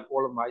definitely have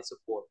all of my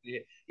support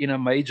in a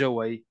major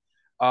way.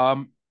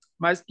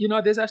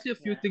 There's actually a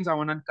few things I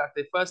want to uncut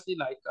there. Firstly,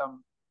 like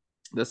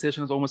the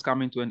session is almost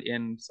coming to an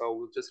end, so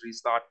we'll just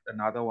restart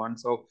another one.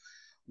 So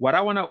what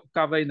I want to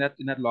cover in that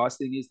last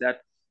thing is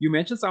that you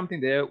mentioned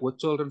something there with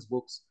children's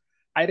books.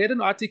 I read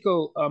an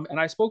article, and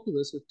I spoke to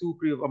this with two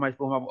of my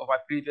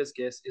previous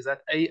guests, is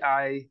that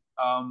AI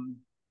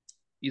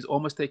is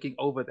almost taking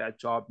over that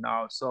job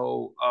now.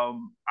 So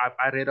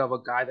I read of a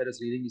guy that is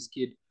reading his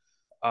kid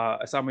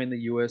somewhere in the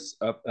US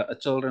a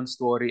children's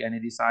story, and he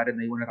decided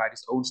he wanted to write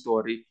his own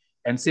story.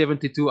 And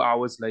 72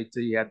 hours later,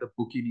 he had the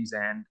book in his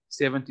hand.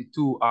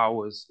 72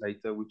 hours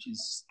later, which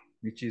is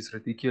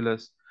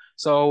ridiculous.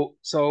 So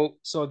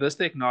this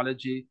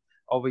technology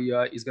over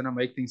here is going to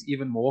make things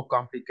even more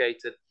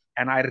complicated.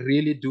 And I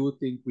really do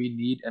think we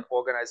need an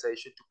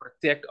organization to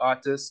protect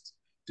artists,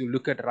 to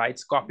look at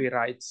rights,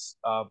 copyrights,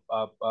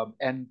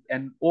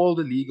 and all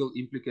the legal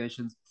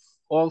implications.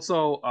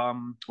 Also,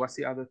 what's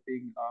the other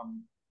thing?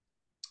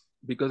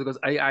 Because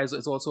AI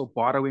is also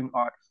borrowing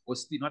art, or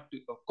not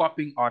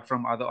copying art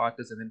from other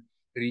artists and then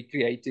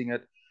recreating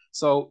it.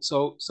 So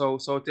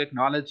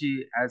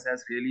technology has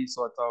really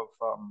sort of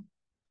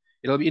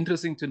it'll be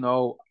interesting to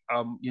know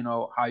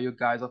how you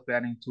guys are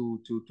planning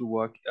to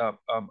work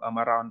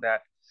around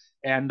that.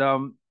 And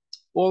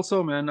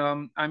also, man,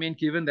 I mean,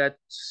 given that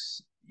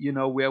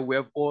we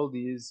have all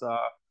these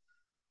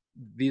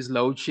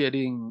load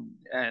shedding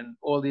and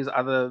all these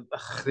other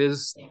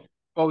there's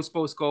post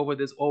COVID,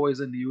 there's always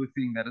a new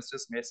thing that is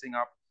just messing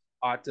up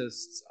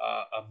artists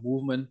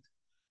movement.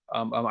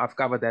 I've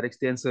covered that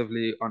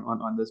extensively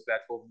on this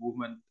platform,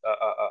 movement,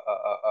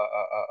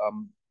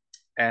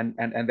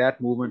 and that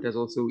movement has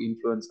also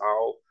influenced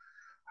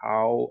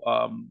how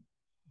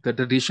the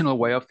traditional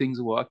way of things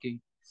are working.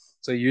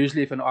 So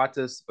usually if an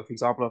artist, for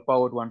example, a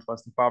poet wants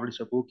to publish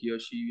a book, he or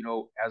she,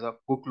 has a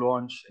book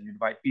launch, and you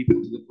invite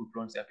people to the book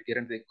launch. They have to get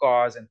into their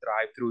cars and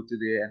drive through to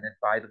there and then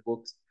buy the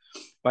books.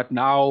 But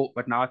now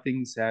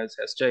things has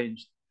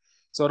changed.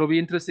 So it'll be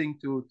interesting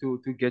to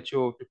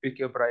pick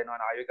your brain on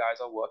how you guys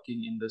are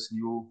working in this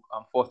new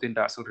fourth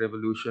industrial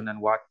revolution,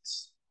 and what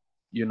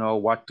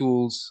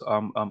tools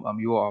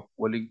you are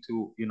willing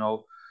to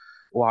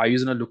or are you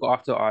going to look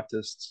after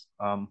artists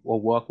or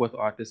work with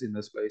artists in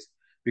this space,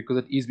 because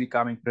it is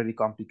becoming pretty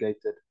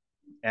complicated.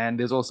 And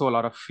there's also a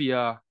lot of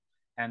fear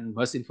and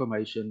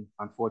misinformation,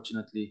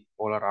 unfortunately,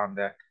 all around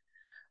that.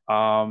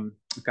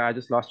 Okay, I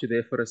just lost you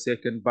there for a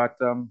second, but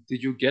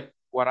did you get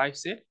what I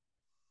said?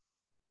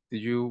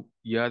 Did you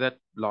hear that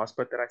last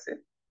part that I said?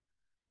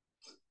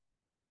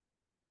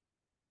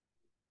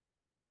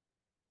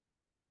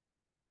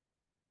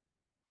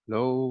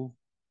 Hello?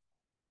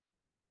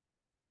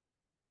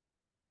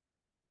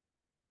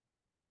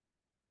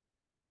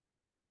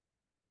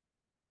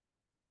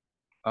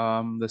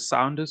 The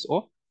sound is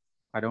off.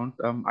 I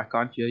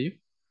can't hear you.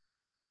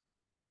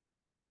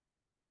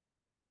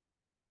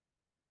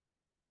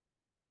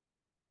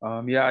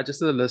 Yeah, just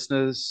to the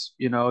listeners,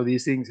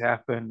 these things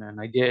happen, and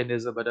again,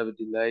 there's a bit of a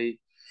delay,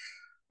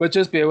 but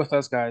just bear with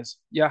us, guys.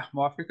 Yeah,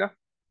 Mo Afrika.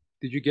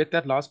 Did you get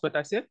that last bit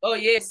I said? Oh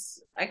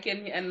yes, I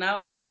can. And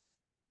now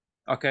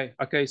Okay.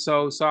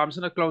 So I'm just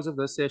gonna close of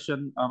this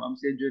session. I'm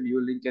sending you a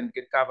new link and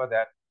can cover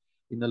that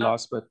in the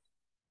last bit.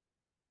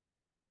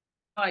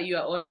 you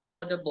are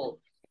audible.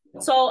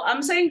 So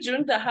I'm saying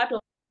during the heart of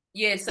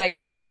yes, I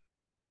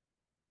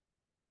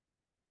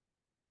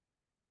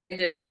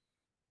did.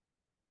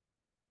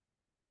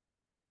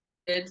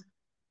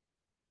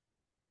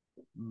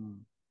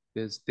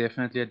 There's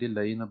definitely a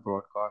delay in the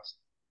broadcast.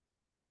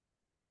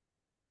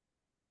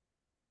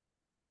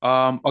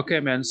 Okay,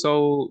 man.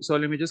 So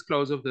let me just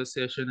close off this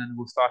session and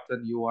we'll start a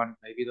new one.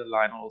 Maybe the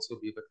line will also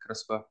be a bit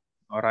crisper.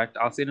 All right.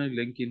 I'll send a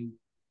link in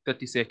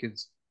 30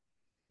 seconds.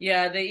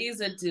 Yeah, there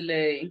is a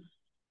delay.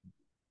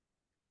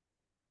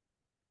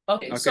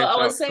 Okay, so I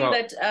was saying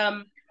that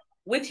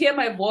with Hear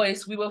My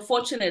Voice, we were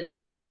fortunate.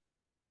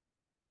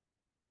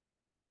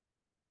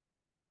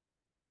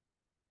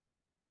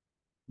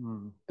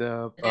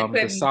 The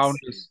sound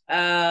is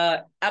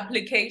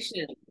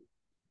application.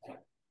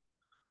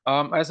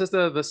 I said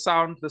the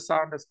sound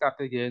is cut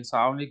again, so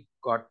I only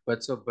got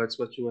bits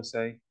what you were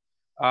saying.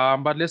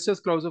 But let's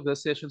just close off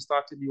this session,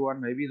 start a new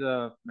one. Maybe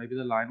the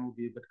line will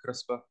be a bit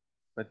crisper,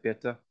 but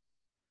better.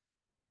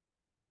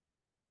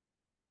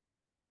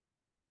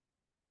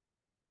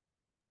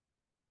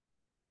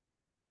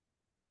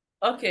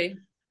 Okay.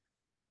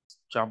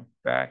 Jump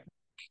back.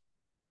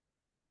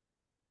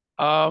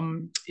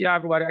 Yeah,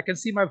 everybody, I can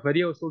see my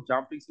video is still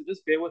jumping, so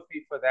just bear with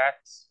me for that.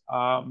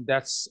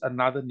 That's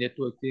another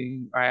network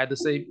thing. I had the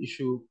same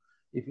issue.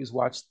 If you've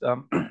watched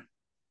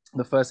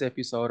the first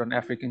episode on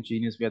African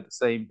Genius, we had the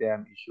same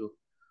damn issue.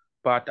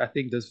 But I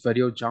think this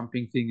video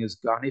jumping thing is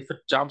gone. If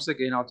it jumps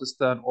again, I'll just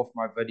turn off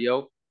my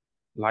video,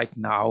 like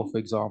now, for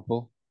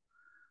example.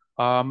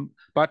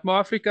 But Mo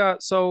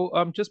Afrika, so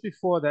just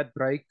before that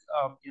break,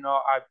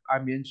 I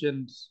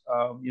mentioned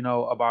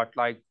about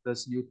like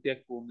this new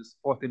tech boom, this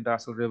fourth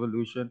industrial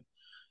revolution.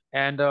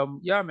 And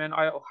yeah, man,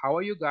 how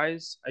are you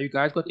guys? Are you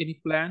guys got any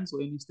plans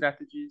or any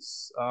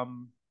strategies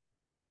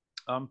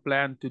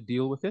planned to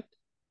deal with it?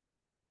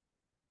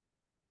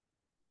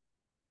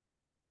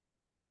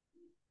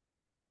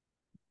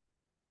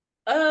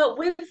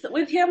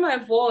 With Hear My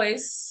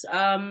Voice,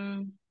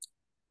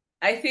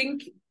 I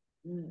think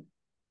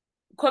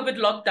COVID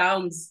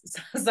lockdowns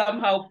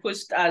somehow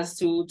pushed us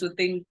to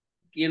think,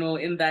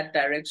 in that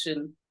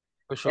direction.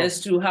 For sure.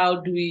 As to how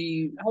do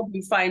we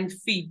find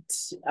feet,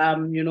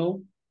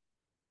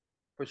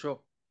 For sure.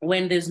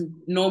 when there's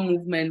no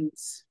movement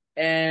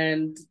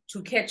and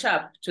to catch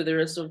up to the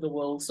rest of the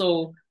world.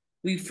 So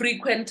we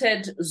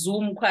frequented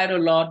Zoom quite a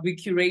lot. We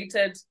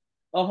curated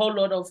a whole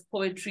lot of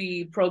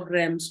poetry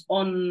programs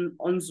on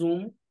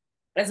Zoom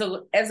as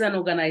an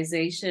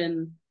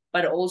organization,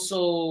 but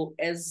also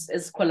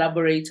as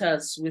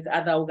collaborators with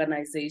other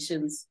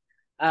organizations.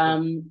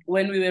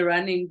 When we were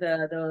running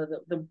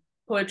the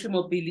Poetry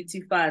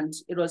Mobility Fund,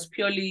 it was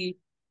purely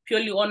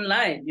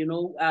online.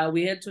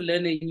 We had to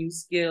learn a new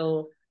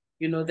skill.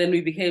 Then we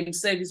became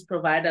service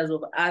providers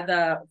of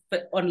other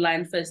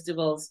online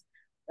festivals.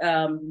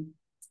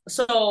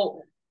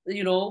 So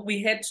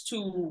we had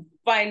to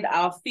find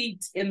our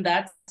feet in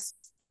that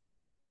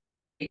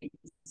space.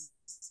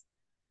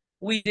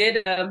 We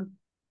did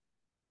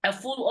a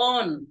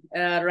full-on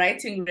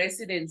writing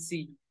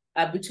residency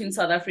between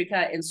South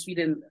Africa and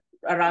Sweden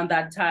around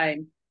that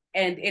time.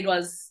 And it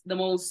was the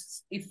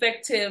most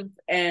effective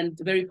and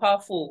very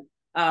powerful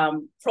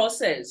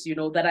process,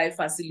 that I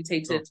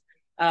facilitated,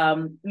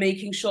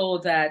 making sure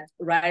that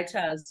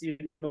writers,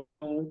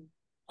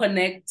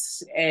 connect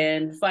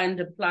and find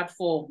a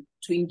platform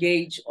to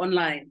engage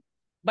online.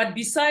 But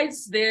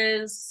besides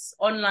this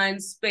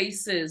online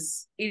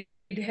spaces, it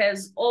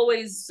has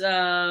always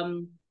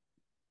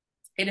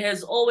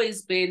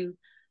been,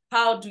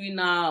 how do we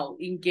now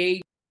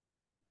engage?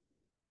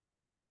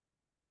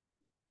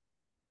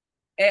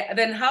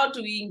 Then how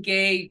do we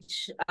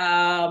engage,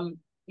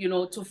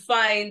 to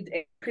find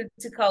a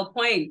critical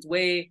point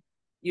where,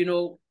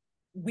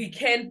 we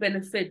can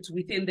benefit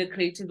within the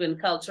creative and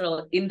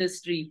cultural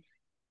industry?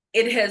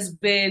 It has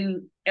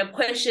been a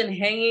question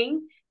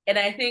hanging, and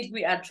I think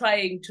we are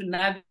trying to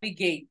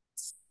navigate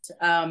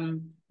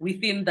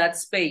within that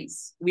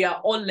space. We are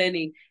all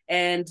learning.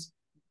 And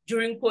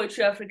during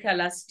Poetry Africa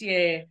last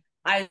year,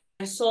 I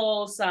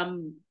saw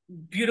some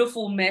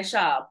beautiful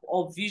mashup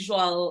of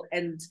visual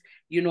and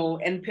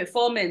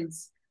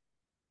performance.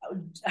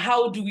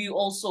 How do we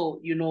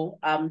also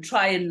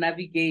try and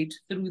navigate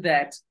through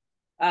that?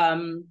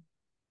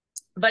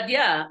 But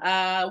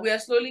yeah, we are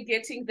slowly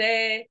getting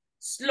there,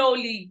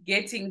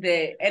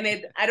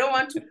 and I don't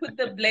want to put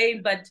the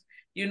blame, but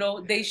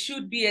there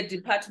should be a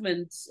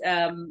department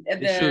a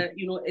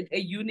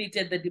unit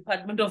at the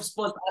Department of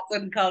Sports,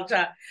 Arts and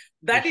Culture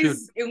that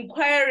is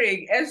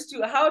inquiring as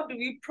to how do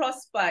we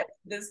prosper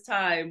this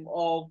time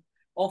of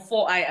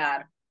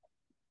 4IR.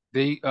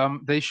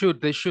 They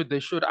should.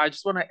 I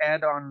just want to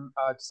add on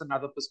just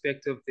another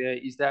perspective there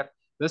is that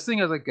this thing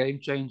is a game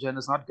changer and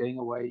it's not going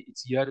away.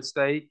 It's here to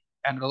stay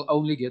and it'll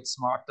only get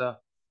smarter.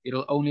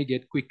 It'll only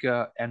get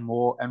quicker and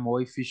more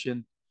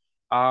efficient.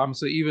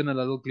 So even the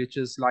little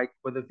glitches like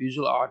with the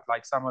visual art,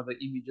 like some of the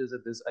images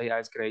that this AI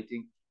is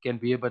creating can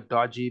be a bit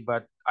dodgy,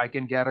 but I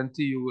can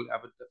guarantee you will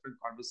have a different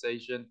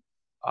conversation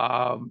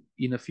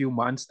in a few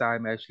months'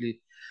 time,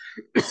 actually,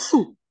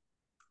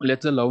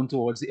 let alone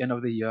towards the end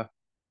of the year.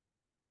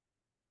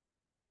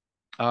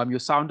 Your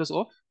sound is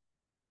off.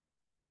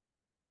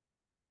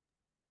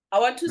 I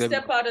want to There we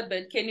step go. out a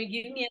bit. Can you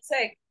give me a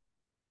sec?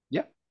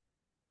 Yeah,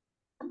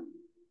 yeah.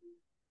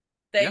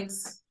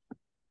 Thanks.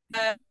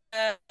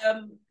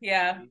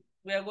 Yeah,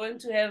 we are going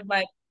to have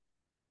my.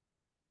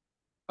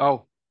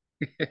 Oh,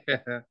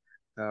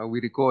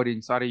 we're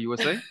recording. Sorry, you were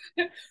saying?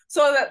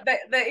 So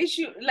the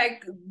issue,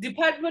 like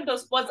Department of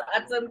Sports,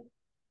 Arts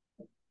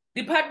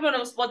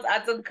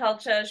and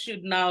Culture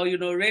should now,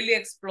 really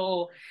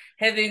explore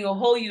having a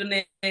whole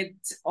unit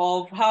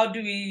of how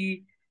do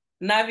we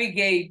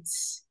navigate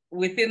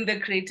within the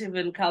creative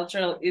and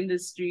cultural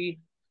industry.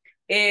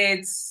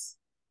 It's,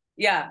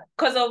 yeah,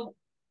 because of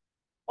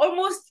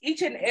almost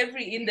each and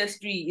every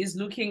industry is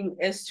looking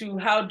as to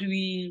how do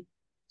we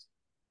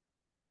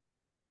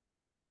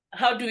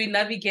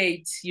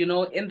navigate,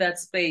 in that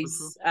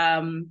space.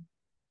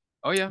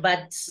 Oh, yeah.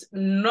 But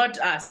not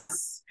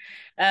us.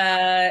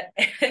 Uh,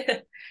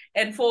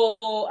 and for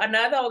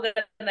another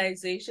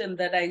organization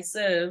that I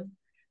serve,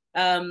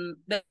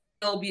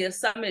 there'll be a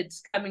summit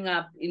coming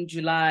up in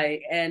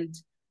July, and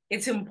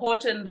it's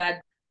important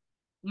that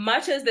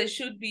much as there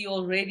should be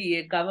already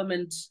a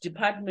government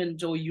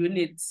department or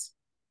unit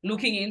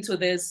looking into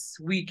this,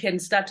 we can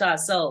start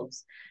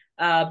ourselves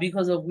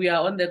because of we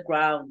are on the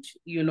ground,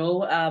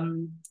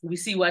 we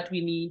see what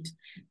we need.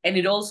 And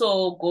it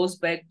also goes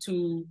back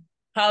to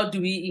how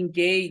do we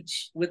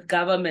engage with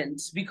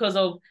government because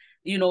of,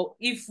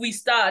 if we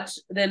start,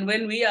 then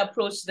when we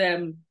approach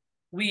them,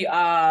 we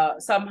are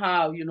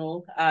somehow,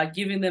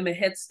 giving them a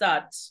head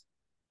start.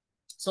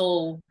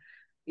 So,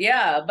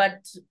 yeah, but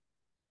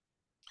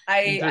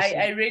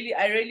I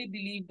really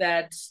believe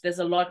that there's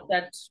a lot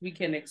that we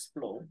can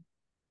explore.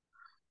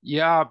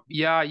 Yeah,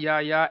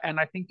 and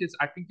I think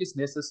it's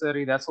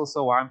necessary. That's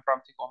also why I'm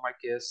prompting all my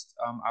guests.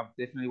 I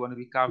definitely want to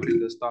be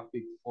covering this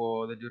topic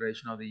for the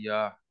duration of the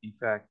year. In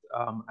fact,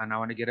 and I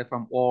want to get it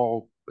from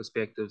all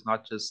perspectives,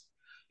 not just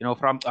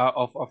from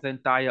of the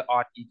entire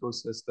art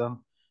ecosystem,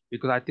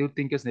 because I do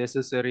think it's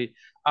necessary.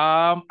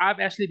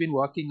 I've actually been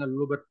working a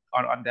little bit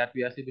on that.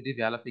 We actually been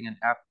developing an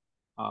app,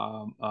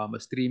 a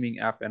streaming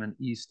app and an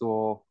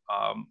e-store,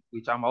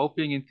 which I'm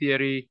hoping in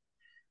theory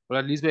will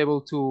at least be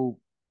able to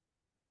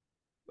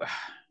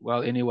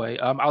well, anyway,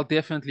 I'll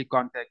definitely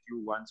contact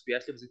you once we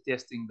actually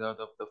testing the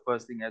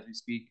first thing as we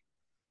speak.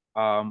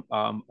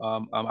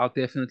 I'll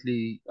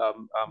definitely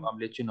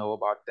let you know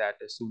about that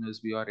as soon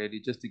as we are ready,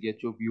 just to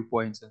get your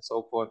viewpoints and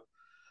so forth.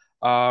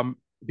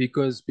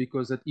 Because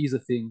it is a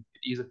thing,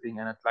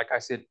 and like I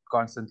said,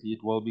 constantly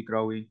it will be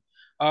growing.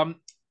 Mo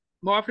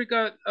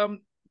Africa,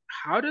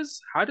 how does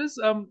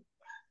the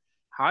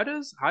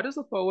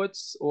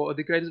poets or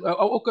the creators?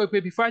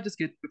 Okay. Before I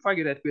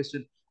get that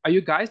question, are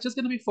you guys just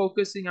gonna be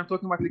focusing? I'm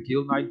talking about the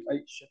guild night.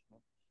 Shit,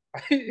 man.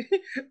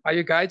 Are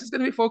you guys just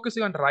gonna be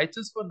focusing on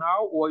writers for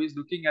now, or are you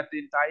looking at the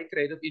entire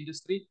creative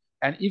industry?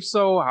 And if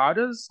so, how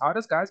does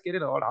guys get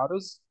it all? How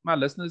does my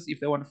listeners,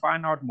 if they want to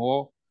find out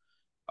more,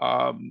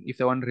 if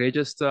they want to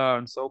register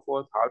and so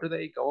forth, how do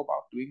they go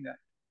about doing that?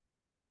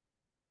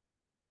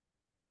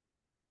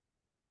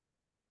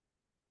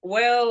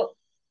 Well,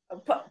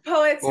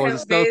 poets Or is it have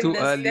still been too the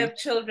early?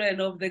 stepchildren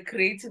of the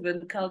creative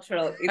and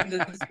cultural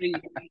industry.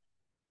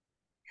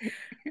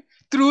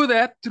 True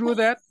that. True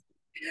that.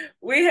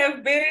 we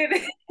have been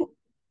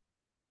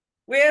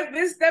we have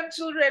been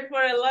stepchildren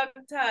for a long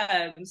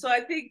time. So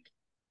I think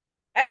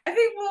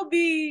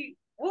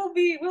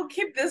we'll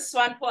keep this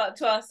one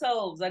to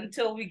ourselves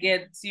until we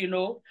get,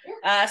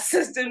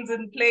 systems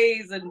in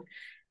place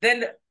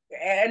then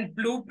and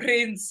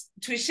blueprints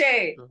to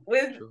share Sure,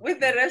 with sure,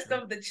 the sure, rest sure.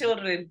 of the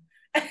children.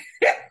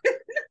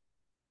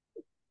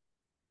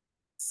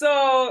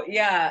 So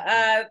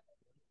yeah,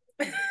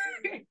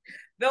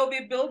 they'll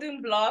be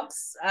building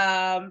blocks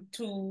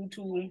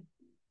to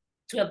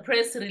a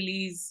press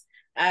release.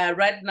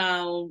 Right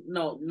now,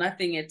 no,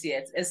 nothing as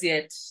yet.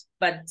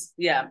 But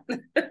yeah.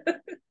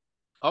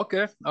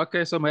 Okay.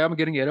 So maybe I'm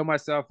getting ahead of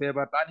myself here,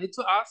 but I need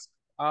to ask.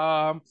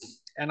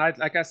 And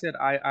like I said,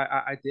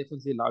 I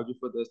definitely love you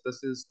for this.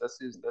 This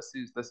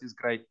is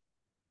great.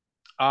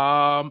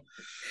 Um,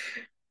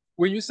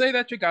 when you say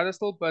that you guys are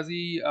still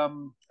busy,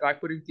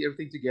 like putting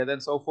everything together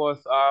and so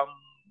forth,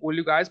 will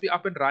you guys be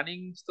up and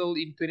running still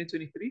in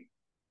 2023?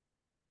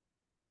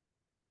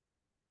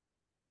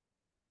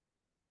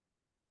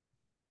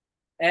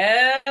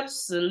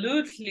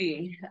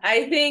 Absolutely.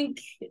 I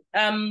think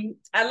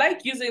I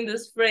like using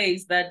this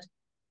phrase that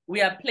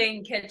we are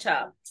playing catch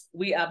up.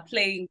 We are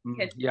playing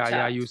catch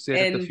Yeah. up. You said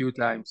it a And few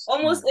times.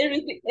 almost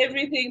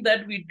everything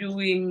that we're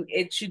doing,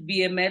 it should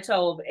be a matter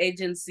of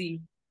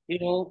agency,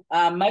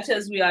 much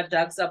as we are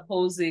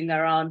juxtaposing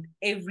around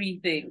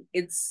everything.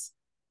 It's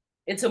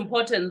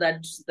important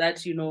that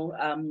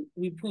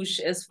we push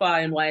as far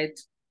and wide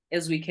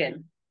as we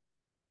can.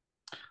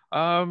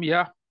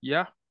 Yeah.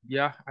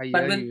 Yeah, I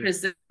but hear with you.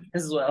 precision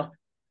as well.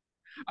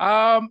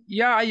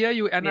 Yeah, I hear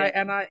you, and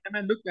Yeah.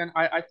 look, man,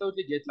 I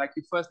totally get, like,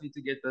 you first need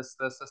to get the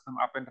system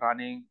up and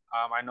running.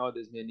 I know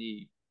there's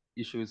many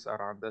issues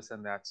around this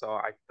and that,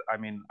 so I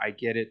mean, I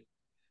get it.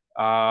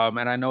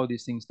 And I know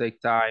these things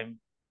take time,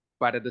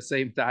 but at the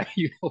same time,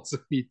 you also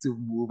need to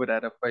move it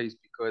at a pace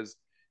because,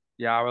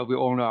 yeah, well, we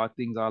all know how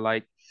things are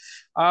like.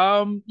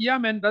 Yeah,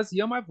 man, does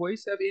Hear My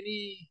Voice have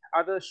any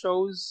other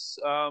shows,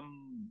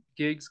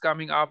 gigs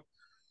coming up?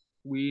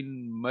 We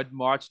in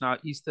mid-March now.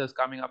 Easter's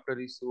coming up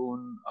pretty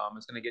soon.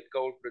 It's gonna get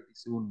cold pretty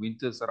soon.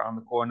 Winter's around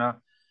the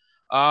corner.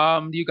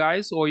 Do you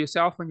guys or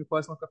yourself in your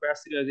personal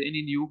capacity, are there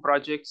any new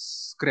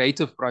projects,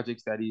 creative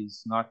projects that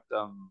is, not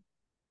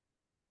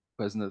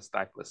business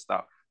type of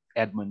stuff,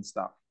 admin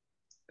stuff,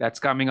 that's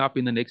coming up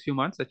in the next few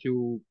months that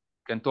you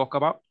can talk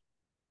about?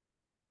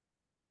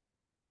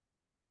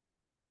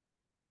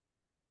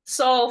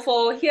 So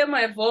for Hear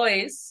My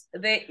Voice,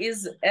 there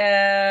is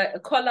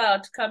a call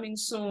out coming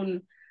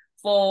soon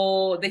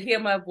for the Hear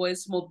My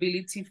Voice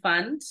Mobility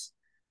Fund.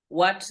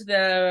 What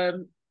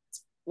the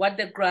what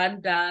the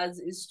grant does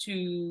is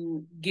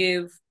to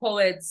give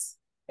poets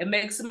a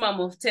maximum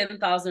of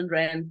 10,000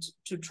 rand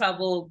to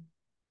travel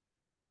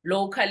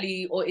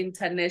locally or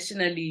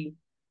internationally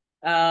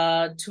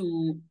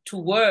to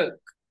work.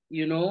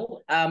 You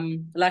know,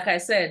 like I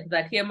said,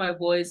 that Hear My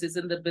Voice is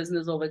in the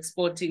business of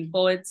exporting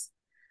poets.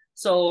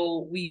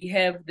 So we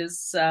have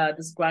this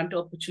grant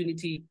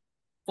opportunity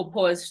for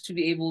poets to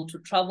be able to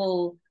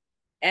travel,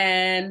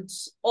 and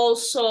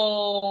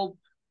also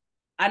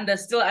under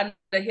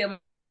Hear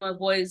My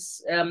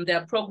Voice, there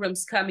are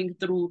programs coming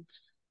through.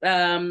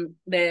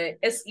 The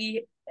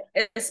SE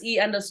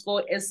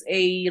underscore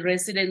SA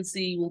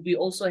residency will be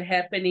also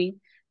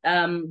happening.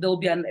 There'll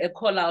be a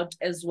call out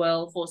as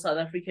well for South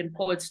African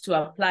poets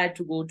to apply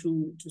to go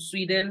to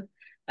Sweden.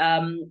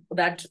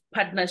 That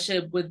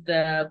partnership with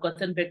the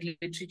Gothenburg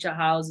Literature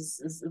House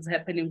is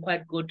happening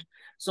quite good.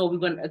 So we're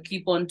going to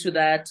keep on to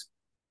that.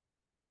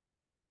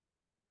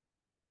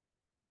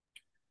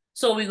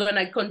 So we're going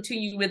to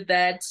continue with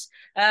that.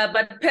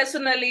 But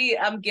personally,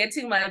 I'm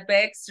getting my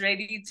bags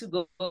ready to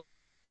go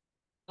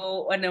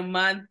on a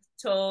month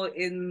tour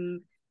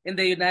in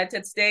the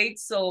United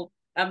States. So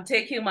I'm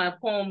taking my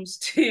poems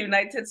to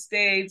United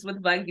States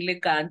with Vangile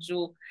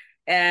Kanju,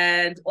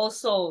 and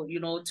also,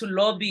 you know, to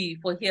lobby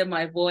for Hear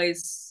My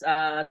Voice,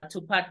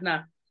 to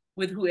partner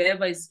with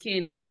whoever is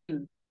keen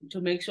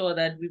to make sure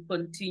that we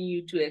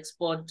continue to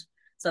export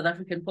South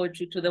African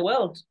poetry to the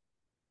world.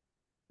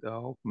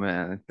 Dope,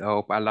 man.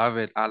 Dope. I love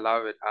it. I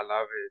love it. I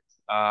love it.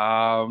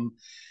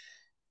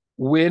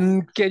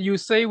 When can you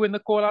say when the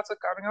call outs are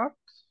coming out?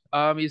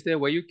 Is there a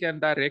way you can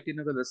direct any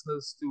of the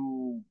listeners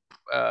to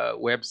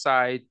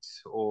website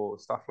or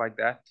stuff like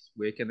that?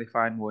 Where can they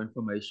find more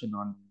information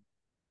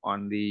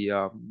on the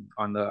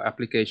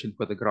application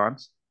for the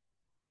grants?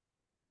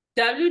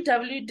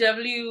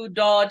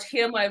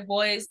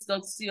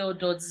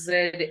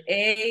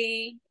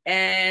 www.hearmyvoice.co.za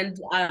and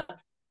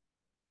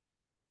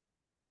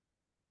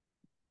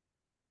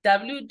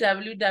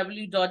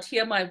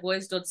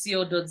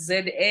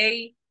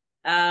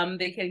www.hearmyvoice.co.za.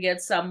 They can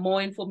get some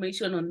more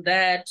information on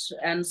that.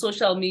 And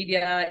social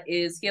media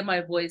is Hear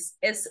My Voice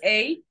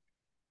SA,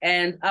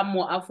 and I'm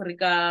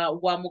MoAfrika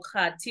Wa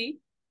Mokgathi,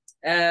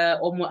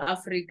 or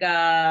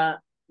MoAfrika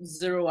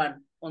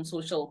 01 on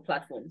social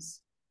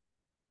platforms.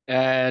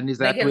 And is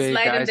They that can where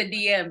slide in guys? the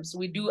DMs.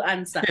 We do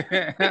answer.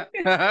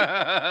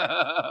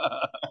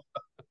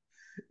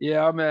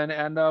 Yeah, man.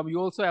 And you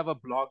also have a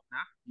blog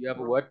now. You have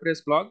a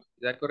WordPress blog.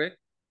 Is that correct?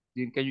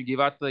 Can you give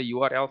out the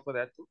URL for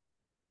that too?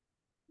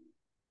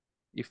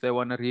 If they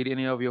want to read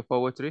any of your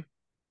poetry.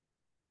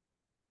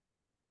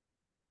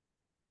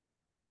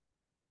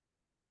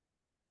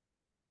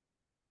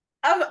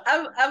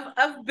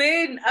 I've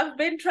been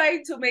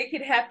trying to make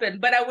it happen,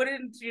 but I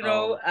wouldn't,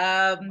 Oh,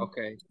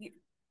 okay.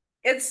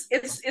 It's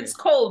Okay.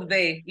 cold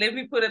there. Let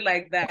me put it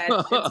like that.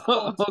 It's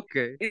cold.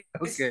 Okay. It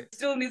Okay.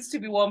 still needs to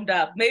be warmed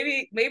up.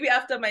 Maybe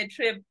after my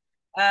trip,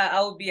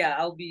 I'll be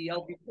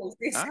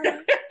posting. All right.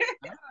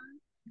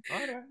 All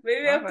right.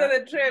 Maybe All after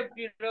right. the trip,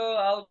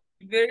 I'll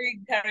be very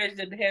encouraged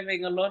and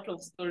having a lot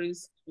of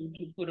stories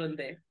to put on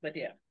there. But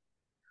yeah.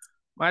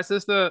 My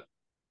sister,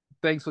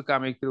 thanks for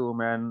coming through,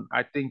 man.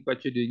 I think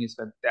what you're doing is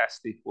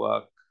fantastic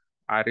work.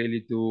 I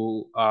really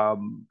do.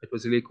 It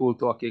was really cool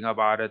talking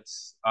about it.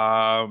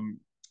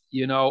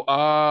 You know,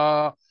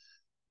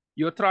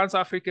 your Trans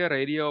Africa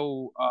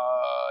radio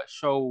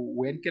show,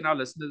 when can our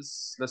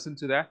listeners listen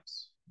to that?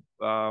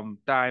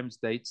 Times,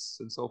 dates,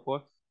 and so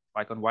forth.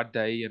 Like on what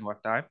day and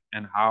what time,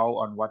 and how,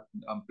 on what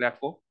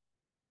platform?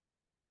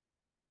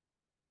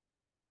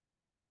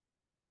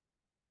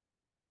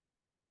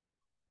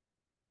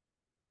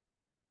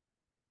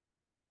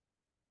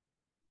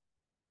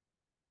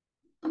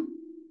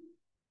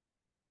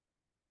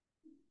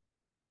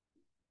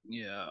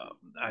 Yeah,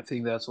 I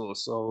think that's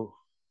also,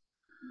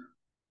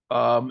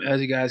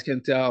 as you guys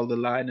can tell, the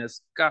line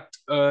is cut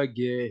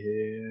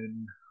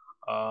again.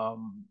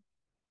 Um,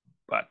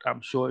 but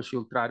I'm sure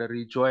she'll try to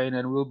rejoin,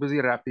 and we're busy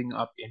wrapping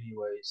up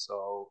anyway.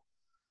 So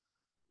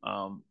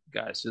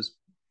Guys, just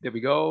there we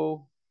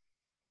go.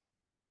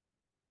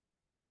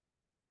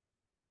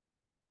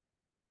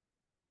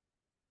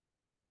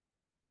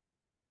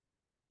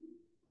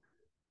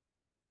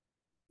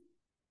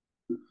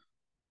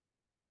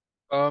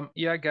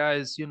 Yeah,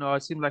 guys,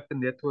 it seems like the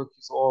network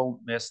is all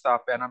messed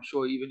up, and I'm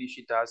sure even if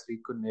she does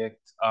reconnect,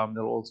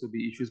 there'll also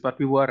be issues. But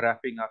we were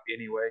wrapping up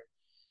anyway.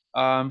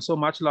 So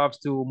much love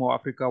to Mo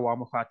Afrika Wa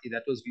Mokgathi.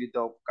 That was really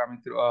dope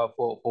coming through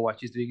for what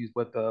she's doing is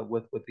with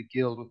the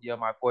guild with Hear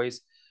My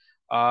Voice.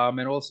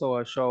 And also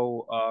a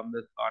show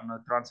that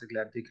on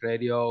Transatlantic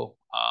Radio.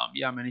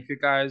 Yeah, man, if you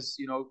guys,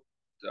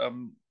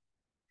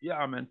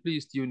 yeah, man,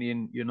 please tune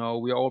in. We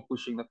are all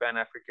pushing the Pan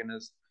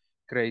Africanist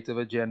creative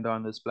agenda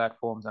on these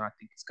platforms, and I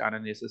think it's kind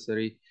of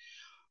necessary.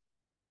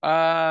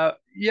 Yeah.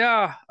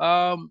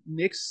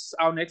 Next,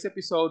 our next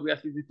episode, we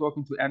actually be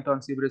talking to Anton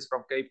Sibris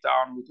from Cape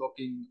Town. We'll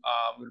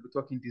be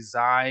talking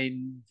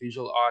design,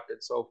 visual art,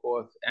 and so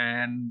forth.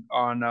 And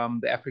on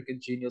the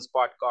African Genius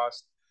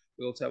podcast,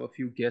 we also have a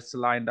few guests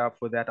lined up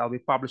for that. I'll be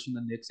publishing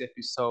the next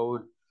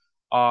episode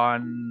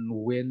on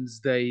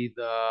Wednesday.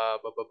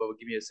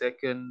 Give me a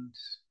second.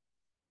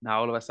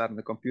 Now all of a sudden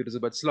the computer's a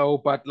bit slow,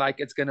 but like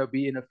it's gonna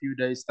be in a few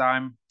days'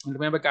 time. And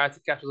remember, guys,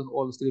 it catches on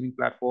all the streaming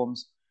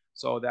platforms.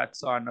 So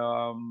that's on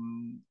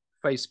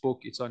Facebook,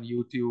 it's on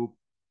YouTube,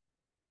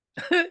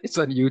 it's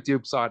on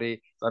YouTube, sorry,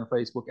 it's on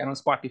Facebook, and on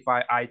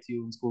Spotify,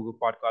 iTunes, Google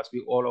Podcasts,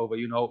 we're all over,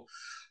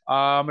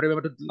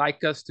 remember to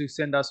like us, to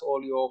send us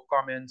all your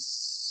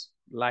comments,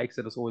 likes,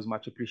 that is always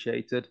much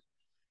appreciated.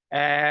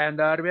 And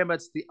remember,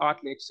 it's the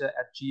Art Lexcia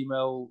at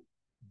gmail.pod.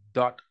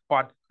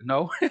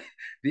 No,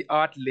 the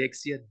Art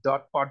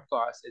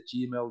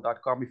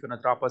Lexcia.podcast@gmail.com. If you want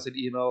to drop us an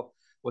email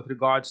with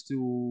regards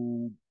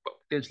to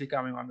potentially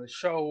coming on the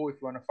show, if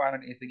you want to find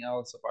out anything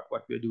else about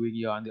what we're doing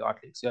here on the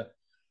Art Lexcia.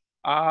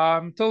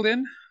 Till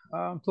then,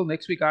 till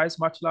next week, guys.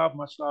 Much love,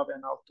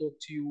 and I'll talk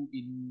to you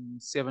in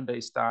 7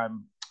 days'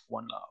 time.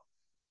 One love.